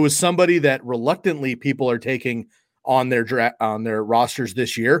Conner, who is somebody that reluctantly people are taking on their rosters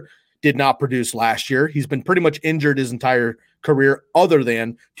this year, did not produce last year. He's been pretty much injured his entire career other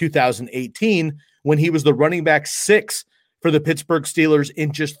than 2018 when he was the running back 6 for the Pittsburgh Steelers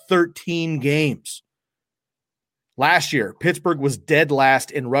in just 13 games. Last year, Pittsburgh was dead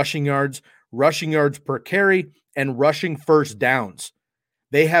last in rushing yards per carry, and rushing first downs.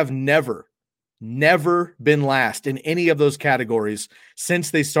 They have never been last in any of those categories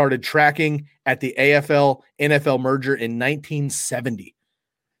since they started tracking at the AFL-NFL merger in 1970.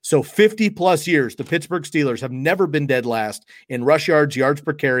 So 50-plus years, the Pittsburgh Steelers have never been dead last in rush yards, yards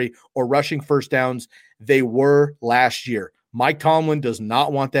per carry, or rushing first downs. They were last year. Mike Tomlin does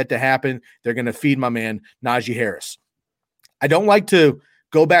not want that to happen. They're going to feed my man, Najee Harris. I don't like to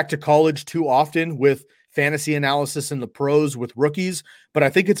go back to college too often with fantasy analysis in the pros with rookies, but I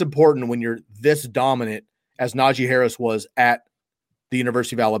think it's important when you're this dominant as Najee Harris was at the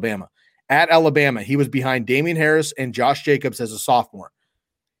University of Alabama. At Alabama, he was behind Damian Harris and Josh Jacobs as a sophomore.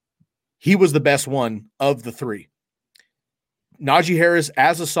 He was the best one of the 3. Najee Harris,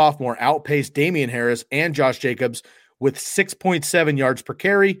 as a sophomore, outpaced Damian Harris and Josh Jacobs with 6.7 yards per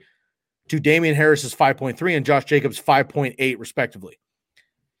carry to Damian Harris's 5.3 and Josh Jacobs' 5.8, respectively.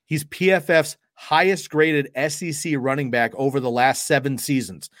 He's PFF's highest graded SEC running back over the last 7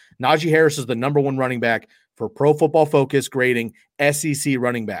 seasons. Najee Harris is the number 1 running back for Pro Football Focus grading SEC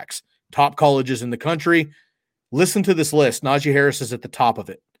running backs. Top colleges in the country. Listen to this list. Najee Harris is at the top of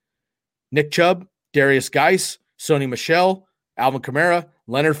it. Nick Chubb, Darius Geis, Sony Michel, Alvin Kamara,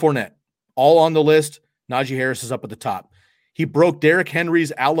 Leonard Fournette. All on the list. Najee Harris is up at the top. He broke Derrick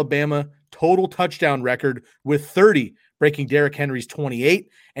Henry's Alabama total touchdown record with 30, breaking Derrick Henry's 28,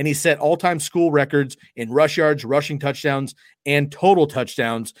 and he set all-time school records in rush yards, rushing touchdowns, and total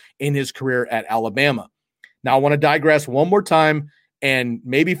touchdowns in his career at Alabama. Now, I want to digress one more time, and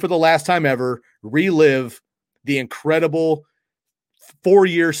maybe for the last time ever, relive the incredible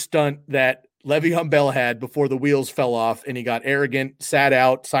 4-year stunt that Le'Veon Bell had before the wheels fell off and he got arrogant, sat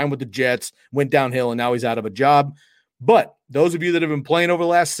out, signed with the Jets, went downhill, and now he's out of a job. But those of you that have been playing over the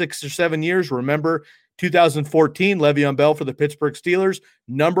last 6 or 7 years, remember 2014, Le'Veon Bell for the Pittsburgh Steelers,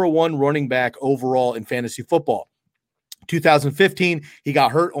 number 1 running back overall in fantasy football. 2015, he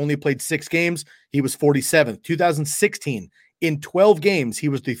got hurt, only played 6 games. He was 47th. 2016, in 12 games, he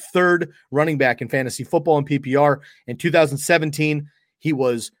was the 3rd running back in fantasy football in PPR. In 2017, he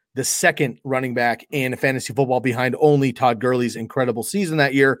was the 2nd running back in fantasy football behind only Todd Gurley's incredible season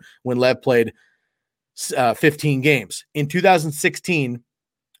that year when Lev played 15 games. In 2016,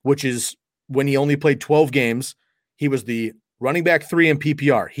 which is when he only played 12 games, he was the running back 3 in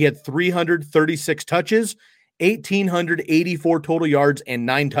PPR. He had 336 touches, 1,884 total yards, and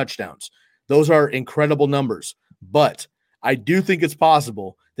 9 touchdowns. Those are incredible numbers. But I do think it's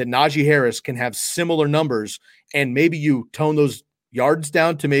possible that Najee Harris can have similar numbers, and maybe you tone those yards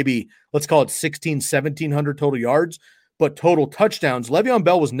down to maybe, let's call it 1,700 total yards, but total touchdowns. Le'Veon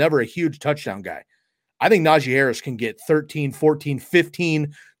Bell was never a huge touchdown guy. I think Najee Harris can get 13, 14,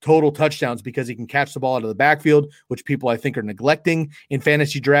 15 total touchdowns because he can catch the ball out of the backfield, which people I think are neglecting in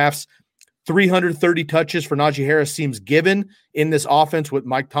fantasy drafts. 330 touches for Najee Harris seems given in this offense, what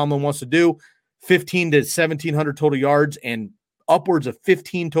Mike Tomlin wants to do. 15 to 1,700 total yards and upwards of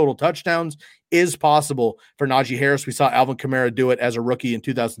 15 total touchdowns is possible for Najee Harris. We saw Alvin Kamara do it as a rookie in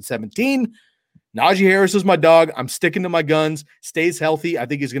 2017. Najee Harris is my dog. I'm sticking to my guns. Stays healthy. I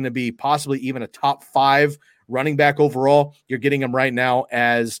think he's going to be possibly even a top 5 running back overall. You're getting him right now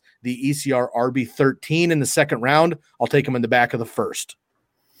as the ECR RB13 in the second round. I'll take him in the back of the first.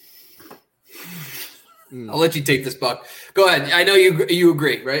 I'll let you take this, Buck. Go ahead. I know you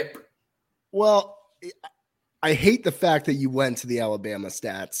agree, right? Well, I hate the fact that you went to the Alabama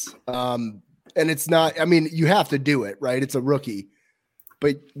stats. And it's not, I mean, you have to do it, right? It's a rookie.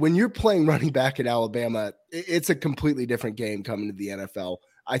 But when you're playing running back at Alabama, it's a completely different game coming to the NFL.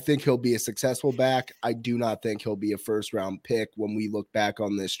 I think he'll be a successful back. I do not think he'll be a first-round pick when we look back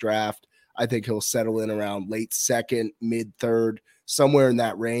on this draft. I think he'll settle in around late second, mid-third, somewhere in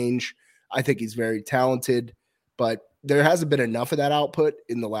that range. I think he's very talented, but there hasn't been enough of that output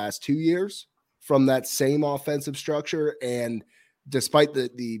in the last 2 years from that same offensive structure. And despite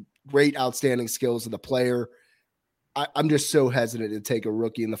the great, outstanding skills of the player, I'm just so hesitant to take a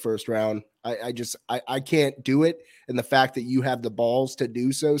rookie in the first round. I can't do it. And the fact that you have the balls to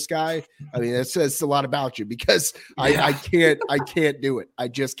do so, Sky, I mean, that says a lot about you because I can't do it. I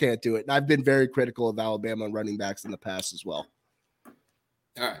just can't do it. And I've been very critical of Alabama running backs in the past as well.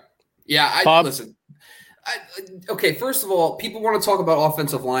 All right. Yeah. Listen. Okay. First of all, people want to talk about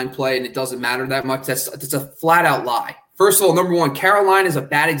offensive line play and it doesn't matter that much. That's a flat out lie. First of all, number one, Carolina is a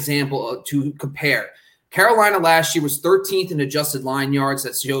bad example to compare. Carolina last year was 13th in adjusted line yards.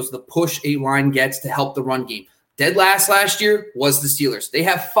 That shows the push a line gets to help the run game. Dead last year was the Steelers. They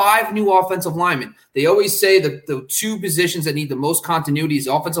have 5 new offensive linemen. They always say that the 2 positions that need the most continuity is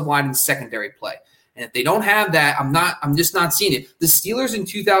offensive line and secondary play. And if they don't have that, I'm just not seeing it. The Steelers in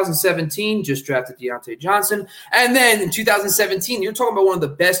 2017 just drafted Deontay Johnson. And then in 2017, you're talking about one of the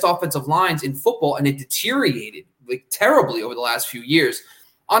best offensive lines in football, and it deteriorated like terribly over the last few years.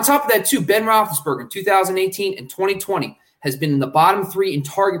 On top of that, too, Ben Roethlisberger in 2018 and 2020 has been in the bottom 3 in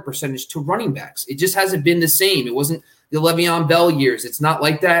target percentage to running backs. It just hasn't been the same. It wasn't the Le'Veon Bell years. It's not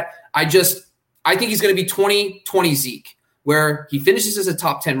like that. I think he's going to be 2020 Zeke, where he finishes as a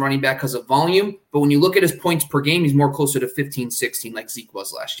top 10 running back because of volume. But when you look at his points per game, he's more closer to 15, 16 like Zeke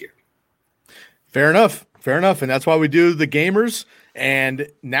was last year. Fair enough. And that's why we do the gamers. And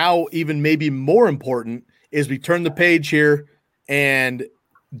now even maybe more important is we turn the page here and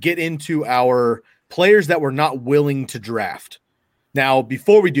get into our players that we're not willing to draft. Now,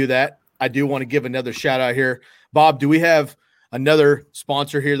 before we do that, I do want to give another shout out here. Bob, do we have another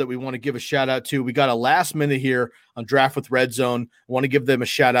sponsor here that we want to give a shout out to? We got a last minute here on Draft with Red Zone. I want to give them a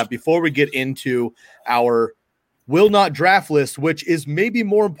shout out before we get into our will not draft list, which is maybe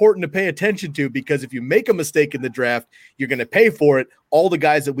more important to pay attention to because if you make a mistake in the draft, you're going to pay for it. All the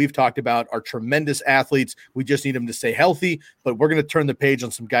guys that we've talked about are tremendous athletes. We just need them to stay healthy, but we're going to turn the page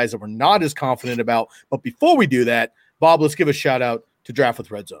on some guys that we're not as confident about. But before we do that, Bob, let's give a shout out to Draft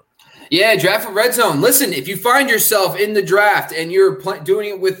with Red Zone. Yeah, Draft with Red Zone. Listen, if you find yourself in the draft and you're doing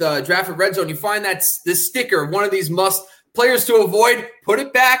it with Draft with Red Zone, you find that this sticker, one of these players to avoid, put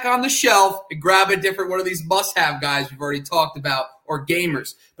it back on the shelf and grab a different one of these must-have guys we've already talked about or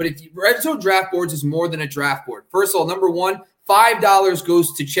gamers. But if Red Zone Draft Boards is more than a draft board. First of all, number one, $5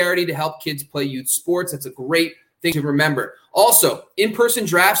 goes to charity to help kids play youth sports. That's a great thing to remember. Also, in-person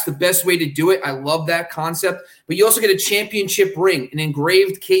drafts, the best way to do it. I love that concept. But you also get a championship ring, an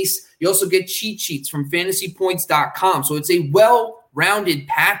engraved case. You also get cheat sheets from fantasypoints.com. So it's a well-rounded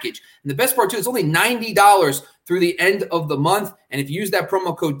package. And the best part, too, it's only $90 through the end of the month. And if you use that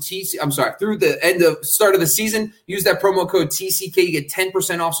promo code through the start of the season, use that promo code TCK, you get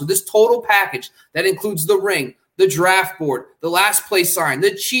 10% off. So this total package, that includes the ring, the draft board, the last place sign,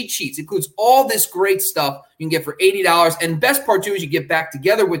 the cheat sheets, includes all this great stuff you can get for $80. And best part, too, is you get back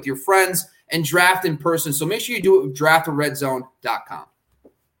together with your friends and draft in person. So make sure you do it with draftwithredzone.com.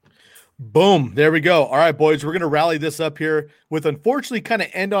 Boom. There we go. All right, boys, we're going to rally this up here with, unfortunately, kind of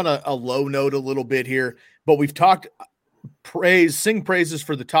end on a low note a little bit here. But we've talked sing praises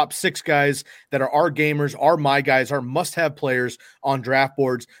for the top 6 guys that are our gamers, our my guys, our must-have players on draft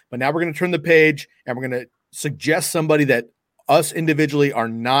boards. But now we're going to turn the page and we're going to suggest somebody that us individually are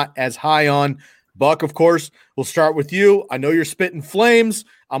not as high on. Buck, of course, we'll start with you. I know you're spitting flames.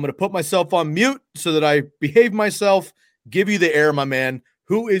 I'm going to put myself on mute so that I behave myself. Give you the air, my man.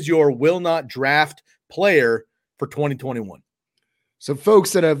 Who is your will not draft player for 2021? So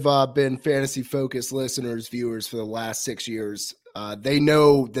folks that have been fantasy focused listeners, viewers for the last 6 years, they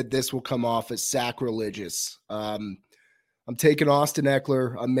know that this will come off as sacrilegious. I'm taking Austin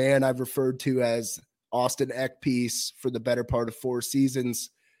Ekeler, a man I've referred to as Austin Eckpiece for the better part of 4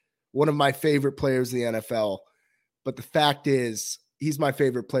 seasons. One of my favorite players in the NFL. But the fact is, he's my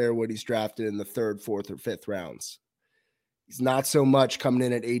favorite player when he's drafted in the 3rd, 4th, or 5th rounds. He's not so much coming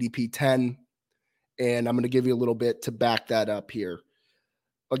in at ADP 10. And I'm going to give you a little bit to back that up here.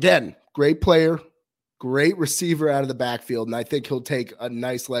 Again, great player, great receiver out of the backfield, and I think he'll take a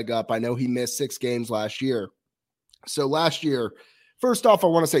nice leg up. I know he missed 6 games last year. So last year, first off, I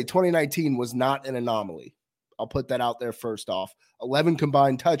want to say 2019 was not an anomaly. I'll put that out there first off. 11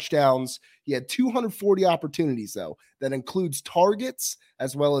 combined touchdowns. He had 240 opportunities, though. That includes targets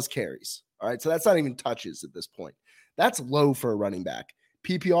as well as carries. All right, so that's not even touches at this point. That's low for a running back.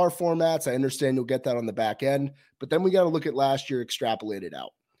 PPR formats, I understand you'll get that on the back end, but then we got to look at last year extrapolated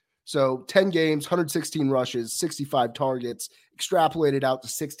out. So 10 games, 116 rushes, 65 targets, extrapolated out to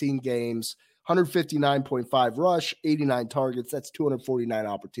 16 games, 159.5 rush, 89 targets. That's 249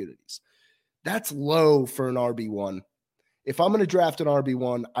 opportunities. That's low for an RB1. If I'm going to draft an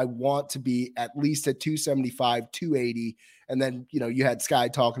RB1, I want to be at least at 275, 280. And then, you had Sky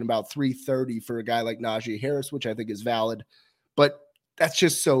talking about 330 for a guy like Najee Harris, which I think is valid, but that's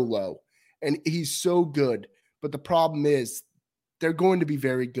just so low. And he's so good. But the problem is they're going to be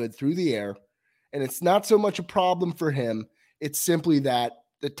very good through the air. And it's not so much a problem for him. It's simply that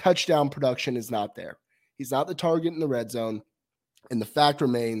the touchdown production is not there. He's not the target in the red zone. And the fact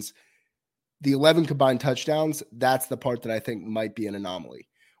remains, the 11 combined touchdowns, that's the part that I think might be an anomaly.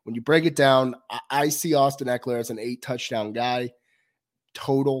 When you break it down, I see Austin Ekeler as an 8-touchdown guy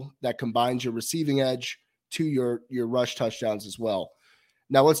total that combines your receiving edge to your rush touchdowns as well.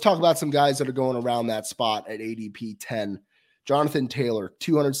 Now let's talk about some guys that are going around that spot at ADP 10. Jonathan Taylor,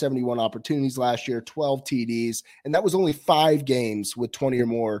 271 opportunities last year, 12 TDs, and that was only 5 games with 20 or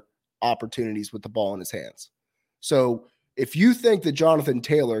more opportunities with the ball in his hands. So if you think that Jonathan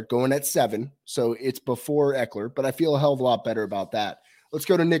Taylor going at 7, so it's before Ekeler, but I feel a hell of a lot better about that. Let's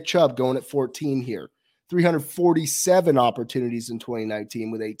go to Nick Chubb going at 14 here. 347 opportunities in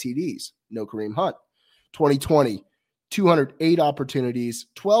 2019 with 8 TDs. No Kareem Hunt. 2020, 208 opportunities,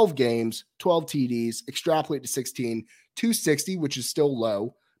 12 games, 12 TDs, extrapolate to 16, 260, which is still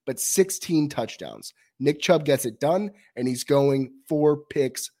low, but 16 touchdowns. Nick Chubb gets it done, and he's going 4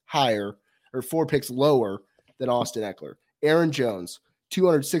 picks higher or 4 picks lower than Austin Ekeler. Aaron Jones,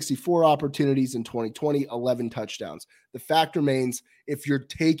 264 opportunities in 2020, 11 touchdowns. The fact remains, if you're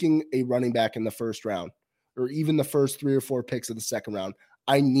taking a running back in the first round or even the first 3 or 4 picks of the second round,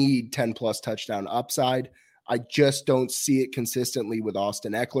 I need 10-plus touchdown upside. I just don't see it consistently with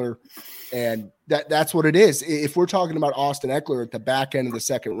Austin Ekeler, and that's what it is. If we're talking about Austin Ekeler at the back end of the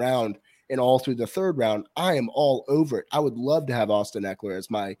second round and all through the third round, I am all over it. I would love to have Austin Ekeler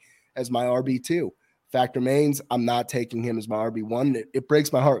as my RB2. Fact remains, I'm not taking him as my RB1. It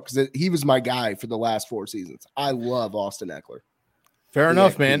breaks my heart because he was my guy for the last 4 seasons. I love Austin Ekeler. Fair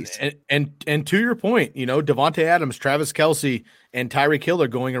enough, man. And to your point, Devontae Adams, Travis Kelce, and Tyreek Hill are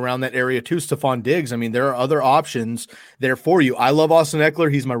going around that area too. Stephon Diggs. I mean, there are other options there for you. I love Austin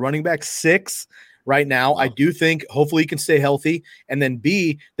Ekeler. He's my running back 6 right now. Wow. I do think hopefully he can stay healthy. And then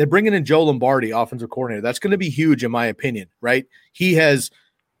B, they're bringing in Joe Lombardi, offensive coordinator. That's going to be huge in my opinion, right? He has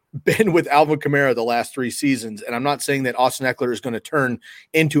been with Alvin Kamara the last 3 seasons. And I'm not saying that Austin Ekeler is going to turn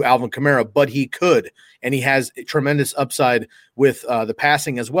into Alvin Kamara, but he could. And he has a tremendous upside with the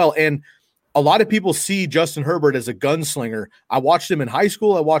passing as well. And a lot of people see Justin Herbert as a gunslinger. I watched him in high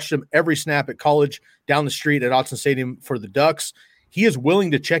school. I watched him every snap at college down the street at Autzen Stadium for the Ducks. He is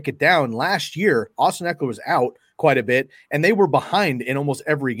willing to check it down. Last year, Austin Ekeler was out quite a bit, and they were behind in almost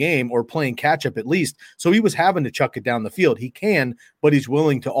every game or playing catch-up at least. So he was having to chuck it down the field. He can, but he's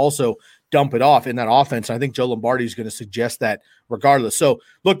willing to also dump it off in that offense. I think Joe Lombardi is going to suggest that regardless. So,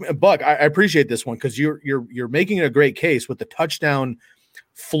 look, Buck, I appreciate this one because you're making a great case with the touchdown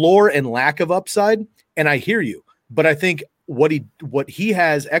floor and lack of upside, and I hear you. But I think what he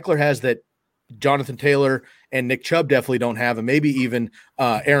has, Ekeler has that Jonathan Taylor and Nick Chubb definitely don't have, and maybe even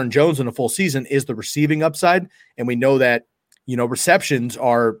Aaron Jones in a full season, is the receiving upside. And we know that, receptions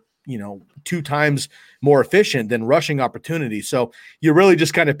are 2 times more efficient than rushing opportunities. So you're really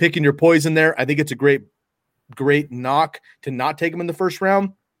just kind of picking your poison there. I think it's a great knock to not take him in the first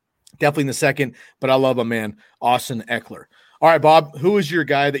round. Definitely in the second, but I love him, man. Austin Eckler. All right, Bob, who is your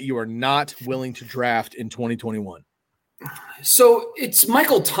guy that you are not willing to draft in 2021? So it's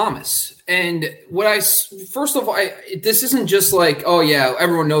Michael Thomas. And first of all, this isn't just like, oh yeah,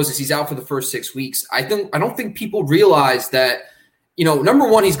 everyone knows this. He's out for the first 6 weeks. I don't think people realize that, number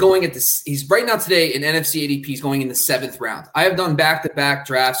one, he's right now today in NFC ADP, he's going in the 7th round. I have done back-to-back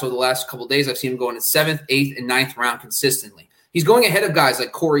drafts over the last couple of days. I've seen him go in the 7th, 8th, and 9th round consistently. He's going ahead of guys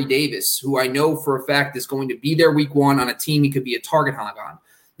like Corey Davis, who I know for a fact is going to be there week 1 on a team he could be a target hog on.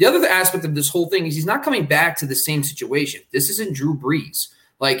 The other aspect of this whole thing is he's not coming back to the same situation. This isn't Drew Brees.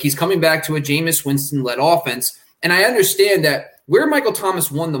 Like, he's coming back to a Jameis Winston-led offense. And I understand that where Michael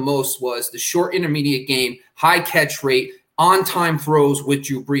Thomas won the most was the short intermediate game, high catch rate, on-time throws with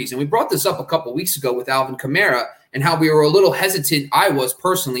Drew Brees. And we brought this up a couple weeks ago with Alvin Kamara and how we were a little hesitant, I was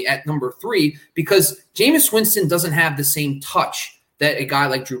personally, at number 3 because Jameis Winston doesn't have the same touch that a guy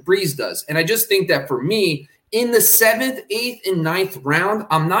like Drew Brees does. And I just think that for me, in the 7th, 8th, and 9th round,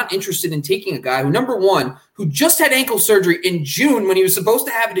 I'm not interested in taking a guy who, number one, who just had ankle surgery in June when he was supposed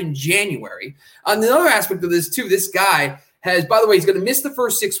to have it in January. And the other aspect of this, too, this guy has, by the way, he's going to miss the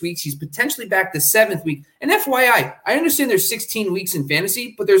first 6 weeks. He's potentially back the 7th week. And FYI, I understand there's 16 weeks in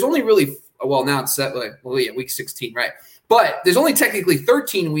fantasy, but there's only really, now it's week 16, right? But there's only technically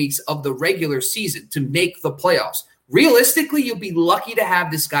 13 weeks of the regular season to make the playoffs. Realistically, you'll be lucky to have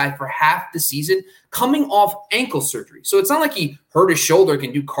this guy for half the season coming off ankle surgery. So it's not like he hurt his shoulder,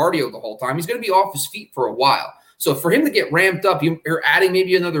 can do cardio the whole time. He's going to be off his feet for a while. So for him to get ramped up, you're adding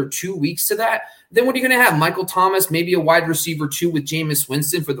maybe another 2 weeks to that. Then what are you going to have? Michael Thomas, maybe a wide receiver 2 with Jameis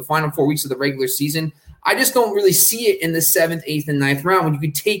Winston for the final 4 weeks of the regular season. I just don't really see it in the 7th, 8th, and 9th round when you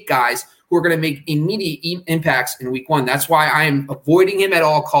could take guys who are going to make immediate impacts in week 1. That's why I am avoiding him at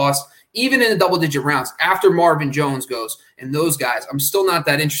all costs. Even in the double-digit rounds, after Marvin Jones goes and those guys, I'm still not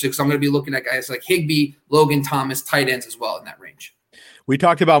that interested because I'm going to be looking at guys like Higbee, Logan Thomas, tight ends as well in that range. We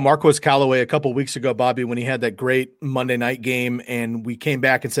talked about Marquez Callaway a couple of weeks ago, Bobby, when he had that great Monday night game, and we came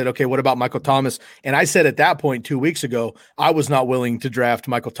back and said, okay, what about Michael Thomas? And I said at that point 2 weeks ago, I was not willing to draft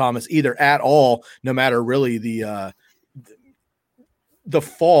Michael Thomas either at all, no matter really the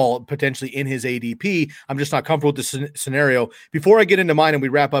fall potentially in his ADP. I'm just not comfortable with this scenario. Before I get into mine and we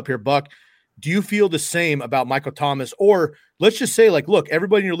wrap up here, Buck, do you feel the same about Michael Thomas? Or let's just say, like, look,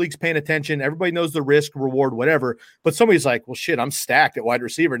 everybody in your league's paying attention. Everybody knows the risk, reward, whatever. But somebody's like, well, shit, I'm stacked at wide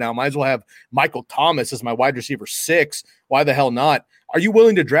receiver now. Might as well have Michael Thomas as my wide receiver 6. Why the hell not? Are you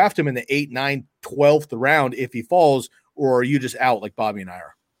willing to draft him in the 8th, 9th, 12th round if he falls? Or are you just out like Bobby and I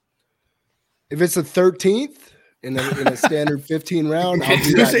are? If it's the 13th, in a standard 15 round, I'll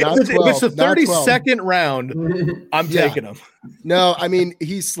do that. If it's the 32nd round, I'm taking him. No, I mean,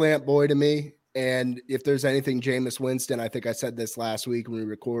 he's slant boy to me. And if there's anything Jameis Winston, I think I said this last week when we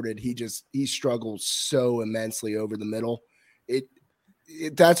recorded, he struggles so immensely over the middle.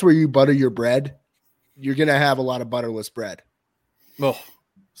 That's where you butter your bread. You're going to have a lot of butterless bread. Oh,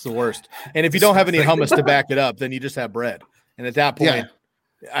 it's the worst. And if you don't have any hummus to back it up, then you just have bread. And at that point,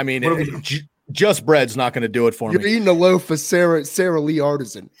 I mean, just bread's not going to do it for me. You're eating a loaf of Sarah Lee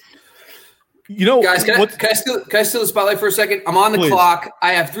Artisan. You know, guys, can I steal the spotlight for a second? I'm on the clock.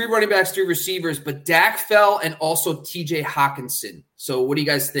 I have 3 running backs, 3 receivers, but Dak fell and also TJ Hawkinson. So what do you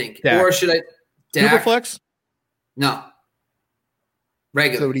guys think? Dak. Or should I Dak? Superflex? No.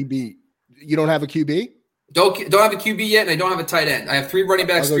 Regular. So would he be? You don't have a QB? Don't have a QB yet, and I don't have a tight end. I have 3 running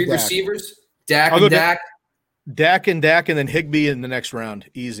backs, 3 receivers. Dak, and then Higbee in the next round.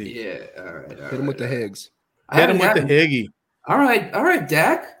 Easy. Yeah. All right. Hit him with the Higgs. Hit him with the Higgy. All right,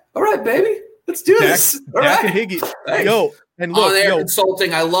 Dak. All right, baby. Let's do this. Dak and Higgy. Hey. Yo, and look, on-air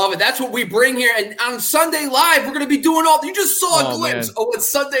consulting. I love it. That's what we bring here. And on Sunday Live, we're going to be doing you just saw a glimpse of what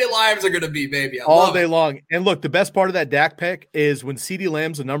Sunday Lives are going to be, baby. All day long. And look, the best part of that Dak pick is when CeeDee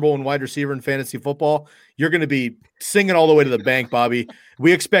Lamb's the number 1 wide receiver in fantasy football, you're going to be singing all the way to the bank, Bobby.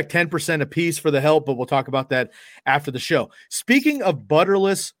 We expect 10% apiece for the help, but we'll talk about that after the show. Speaking of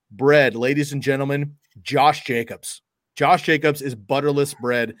butterless bread, ladies and gentlemen, Josh Jacobs. Josh Jacobs is butterless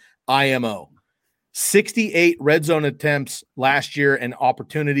bread, IMO. 68 red zone attempts last year and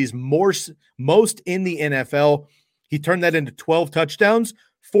opportunities, most in the NFL. He turned that into 12 touchdowns,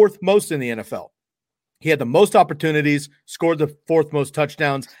 4th most in the NFL. He had the most opportunities, scored the 4th most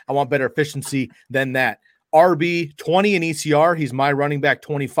touchdowns. I want better efficiency than that. RB 20 in ECR. He's my running back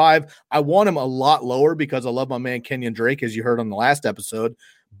 25. I want him a lot lower because I love my man Kenyon Drake, as you heard on the last episode.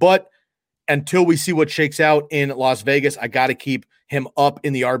 But until we see what shakes out in Las Vegas, I got to keep him up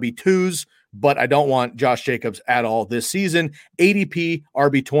in the RB2s, but I don't want Josh Jacobs at all this season. ADP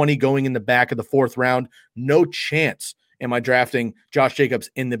RB20 going in the back of the 4th round. No chance am I drafting Josh Jacobs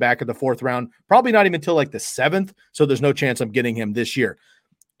in the back of the 4th round. Probably not even until like the 7th, so there's no chance I'm getting him this year.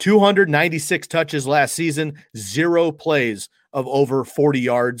 296 touches last season, 0 plays of over 40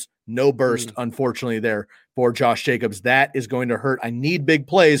 yards, no burst, unfortunately, there for Josh Jacobs. That is going to hurt. I need big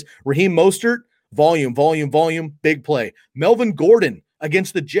plays. Raheem Mostert, volume, big play. Melvin Gordon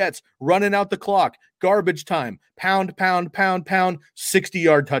against the Jets, running out the clock, garbage time, pound,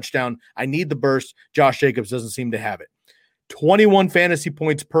 60-yard touchdown. I need the burst. Josh Jacobs doesn't seem to have it. 21 fantasy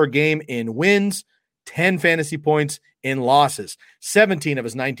points per game in wins, 10 fantasy points in losses. 17 of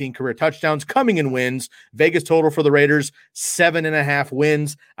his 19 career touchdowns coming in wins. Vegas total for the Raiders, 7.5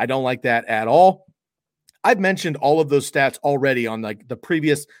 wins. I don't like that at all. I've mentioned all of those stats already on like the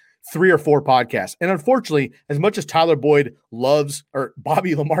previous 3 or 4 podcasts. And unfortunately, as much as Tyler Boyd loves, or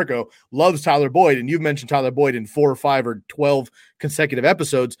Bobby Lamarco loves Tyler Boyd, and you've mentioned Tyler Boyd in 4 or 5 or 12 consecutive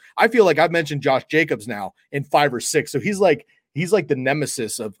episodes, I feel like I've mentioned Josh Jacobs now in 5 or 6. So he's like the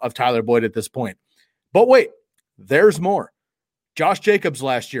nemesis of Tyler Boyd at this point. But wait, there's more. Josh Jacobs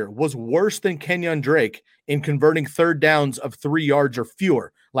last year was worse than Kenyon Drake in converting 3rd downs of 3 yards or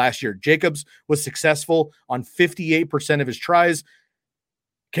fewer last year. Jacobs was successful on 58% of his tries.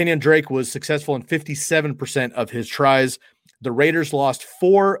 Kenyon Drake was successful in 57% of his tries. The Raiders lost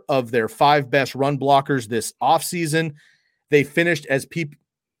 4 of their 5 best run blockers this offseason. They finished as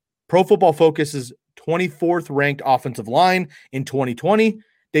Pro Football Focus's 24th ranked offensive line in 2020.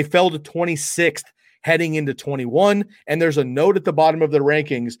 They fell to 26th heading into 21, and there's a note at the bottom of the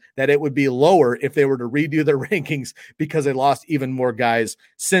rankings that it would be lower if they were to redo their rankings because they lost even more guys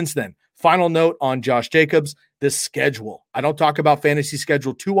since then. Final note on Josh Jacobs, this schedule. I don't talk about fantasy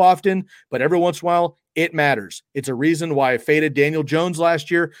schedule too often, but every once in a while, it matters. It's a reason why I faded Daniel Jones last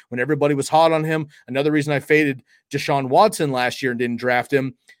year when everybody was hot on him. Another reason I faded Deshaun Watson last year and didn't draft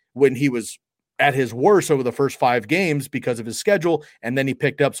him when he was at his worst over the first 5 games because of his schedule, and then he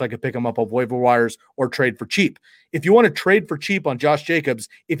picked up so I could pick him up off waiver wires or trade for cheap. If you want to trade for cheap on Josh Jacobs,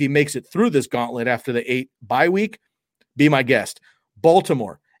 if he makes it through this gauntlet after the 8 bye week, be my guest.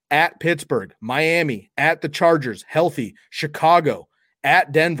 Baltimore, at Pittsburgh, Miami, at the Chargers, healthy, Chicago,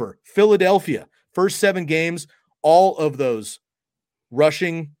 at Denver, Philadelphia. First 7 games, all of those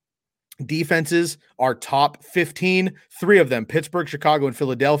rushing defenses are top 15. 3 of them, Pittsburgh, Chicago, and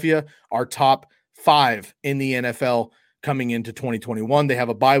Philadelphia, are top 5 in the NFL coming into 2021. They have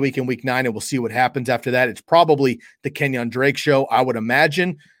a bye week in week 9, and we'll see what happens after that. It's probably the Kenyon Drake show, I would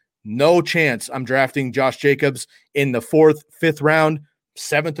imagine. No chance I'm drafting Josh Jacobs in the 4th, 5th round,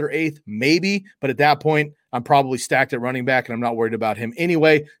 7th or 8th, maybe. But at that point, I'm probably stacked at running back, and I'm not worried about him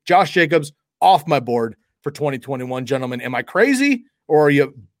anyway. Josh Jacobs off my board for 2021, gentlemen. Am I crazy, or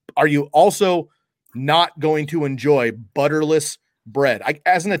are you also not going to enjoy butterless bread?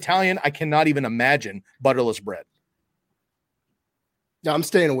 As an Italian, I cannot even imagine butterless bread. Yeah, I'm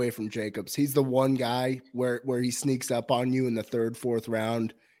staying away from Jacobs. He's the one guy where he sneaks up on you in the 3rd, 4th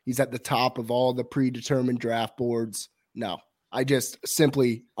round. He's at the top of all the predetermined draft boards. No,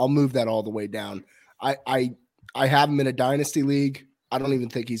 I'll move that all the way down. I have him in a dynasty league. I don't even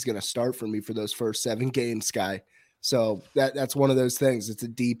think he's going to start for me for those first 7 games, Sky. So that's one of those things. It's a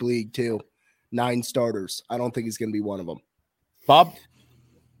deep league too. 9 starters. I don't think he's going to be one of them. Bob?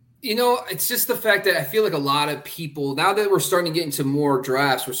 It's just the fact that I feel like a lot of people, now that we're starting to get into more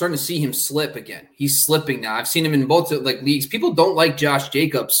drafts, we're starting to see him slip again. He's slipping now. I've seen him in both leagues. People don't like Josh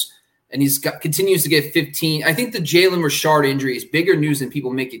Jacobs, and continues to get 15. I think the Jalen Richard injury is bigger news than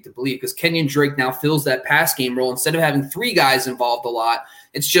people make it to believe, because Kenyon Drake now fills that pass game role. Instead of having 3 guys involved a lot,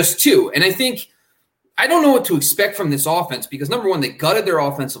 it's just 2. And I don't know what to expect from this offense, because number one, they gutted their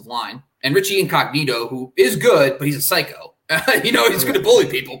offensive line, and Richie Incognito, who is good, but he's a psycho. He's going to bully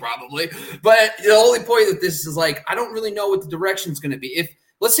people probably. But the only point of this is I don't really know what the direction is going to be. If,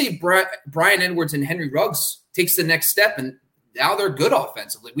 let's say, Brian Edwards and Henry Ruggs takes the next step and now they're good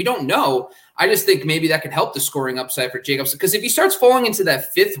offensively, we don't know. I just think maybe that could help the scoring upside for Jacobs, because if he starts falling into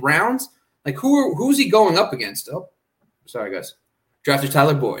that 5th round, who's he going up against? Oh, sorry guys. Drafted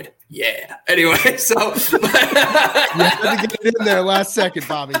Tyler Boyd. Yeah. Anyway, so you had to get it in there last second,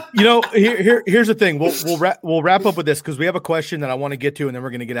 Bobby. Here's the thing. We'll wrap up with this because we have a question that I want to get to, and then we're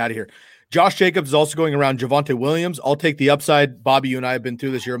going to get out of here. Josh Jacobs is also going around Javonte Williams. I'll take the upside. Bobby, you and I have been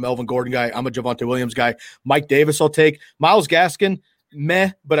through this. You're a Melvin Gordon guy. I'm a Javonte Williams guy. Mike Davis I'll take. Myles Gaskin, meh,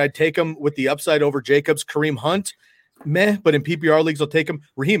 but I'd take him with the upside over Jacobs. Kareem Hunt, meh, but in PPR leagues I'll take him.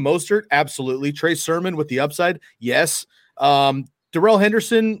 Raheem Mostert, absolutely. Trey Sermon with the upside, yes. Darrell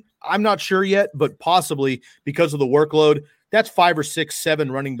Henderson, I'm not sure yet, but possibly because of the workload, that's 5 or 6,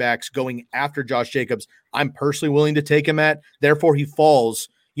 7 running backs going after Josh Jacobs. I'm personally willing to take him at. Therefore, he falls.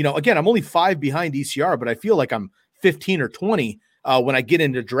 Again, I'm only 5 behind ECR, but I feel like I'm 15 or 20 when I get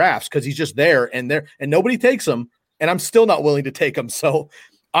into drafts because he's just there and nobody takes him, and I'm still not willing to take him. So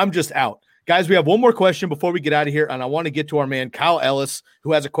I'm just out. Guys, we have one more question before we get out of here, and I want to get to our man Kyle Ellis,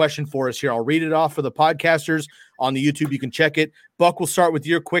 who has a question for us here. I'll read it off for the podcasters on the YouTube. You can check it. Buck, we'll start with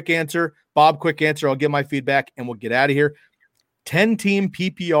your quick answer. Bob, quick answer. I'll get my feedback, and we'll get out of here. 10-team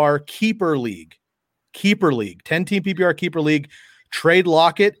PPR keeper league. 10-team PPR keeper league. Trade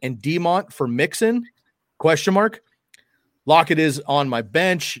Lockett and DeMont for Mixon? ? Lockett is on my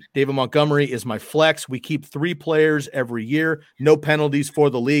bench. David Montgomery is my flex. We keep 3 players every year. No penalties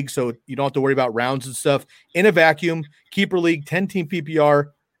for the league, so you don't have to worry about rounds and stuff. In a vacuum, keeper league, 10-team PPR.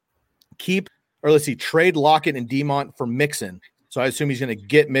 Trade Lockett and DeMont for Mixon. So I assume he's going to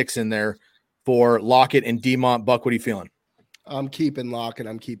get Mixon there for Lockett and DeMont. Buck, what are you feeling? I'm keeping Lockett.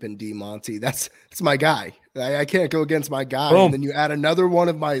 I'm keeping DeMonty. That's my guy. I can't go against my guy. Boom. And then you add another one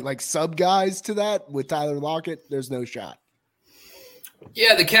of my sub guys to that with Tyler Lockett. There's no shot.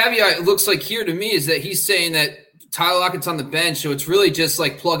 Yeah, the caveat it looks like here to me is that he's saying that Tyler Lockett's on the bench, so it's really just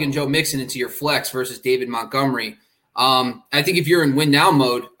like plugging Joe Mixon into your flex versus David Montgomery. I think if you're in win now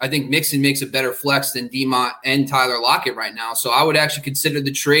mode, I think Mixon makes a better flex than DeMont and Tyler Lockett right now. So I would actually consider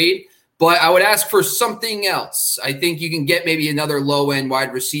the trade, but I would ask for something else. I think you can get maybe another low-end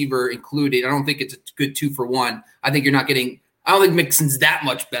wide receiver included. I don't think it's a good 2-for-1. I don't think Mixon's that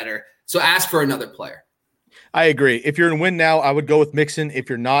much better. So ask for another player. I agree. If you're in win now, I would go with Mixon. If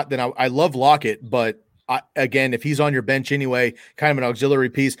you're not, then I love Lockett. But again, if he's on your bench anyway, kind of an auxiliary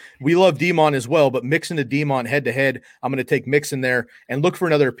piece. We love DeMont as well, but Mixon to DeMont head-to-head, I'm going to take Mixon there and look for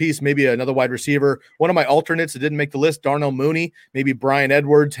another piece, maybe another wide receiver. One of my alternates that didn't make the list, Darnell Mooney, maybe Brian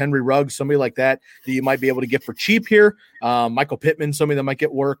Edwards, Henry Ruggs, somebody like that you might be able to get for cheap here. Michael Pittman, somebody that might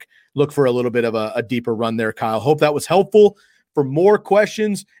get work. Look for a little bit of a deeper run there, Kyle. Hope that was helpful. For more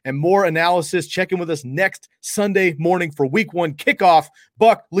questions and more analysis, check in with us next Sunday morning for week 1 kickoff.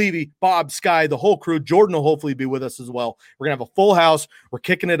 Buck, Levy, Bob, Sky, the whole crew. Jordan will hopefully be with us as well. We're going to have a full house. We're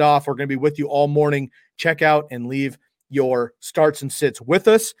kicking it off. We're going to be with you all morning. Check out and leave your starts and sits with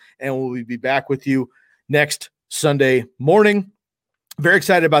us, and we'll be back with you next Sunday morning. Very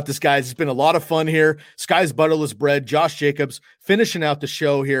excited about this, guys. It's been a lot of fun here. Sky's Butterless Bread, Josh Jacobs, finishing out the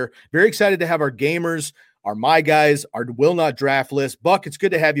show here. Very excited to have our gamers, our my guys, our will not draft list. Buck, it's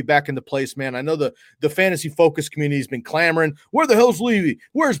good to have you back in the place, man. I know the fantasy focus community has been clamoring. Where the hell's Levy?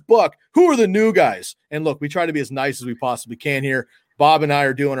 Where's Buck? Who are the new guys? And look, we try to be as nice as we possibly can here. Bob and I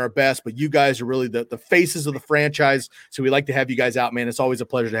are doing our best, but you guys are really the faces of the franchise. So we like to have you guys out, man. It's always a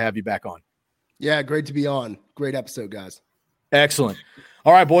pleasure to have you back on. Yeah, great to be on. Great episode, guys. Excellent.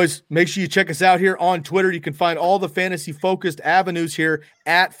 All right, boys, make sure you check us out here on Twitter. You can find all the fantasy-focused avenues here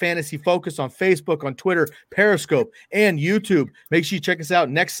at Fantasy Focus on Facebook, on Twitter, Periscope, and YouTube. Make sure you check us out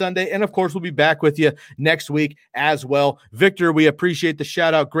next Sunday. And, of course, we'll be back with you next week as well. Victor, we appreciate the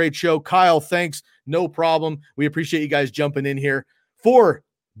shout-out. Great show. Kyle, thanks. No problem. We appreciate you guys jumping in here. For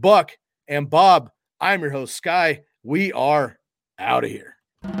Buck and Bob, I'm your host, Sky. We are out of here.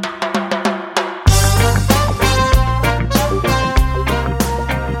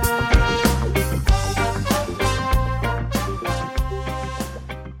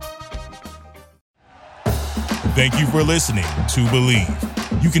 Thank you for listening to Believe.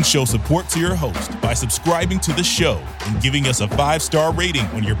 You can show support to your host by subscribing to the show and giving us a 5-star rating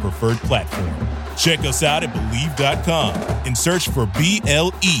on your preferred platform. Check us out at Believe.com and search for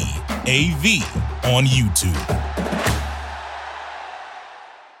BLEAV on YouTube.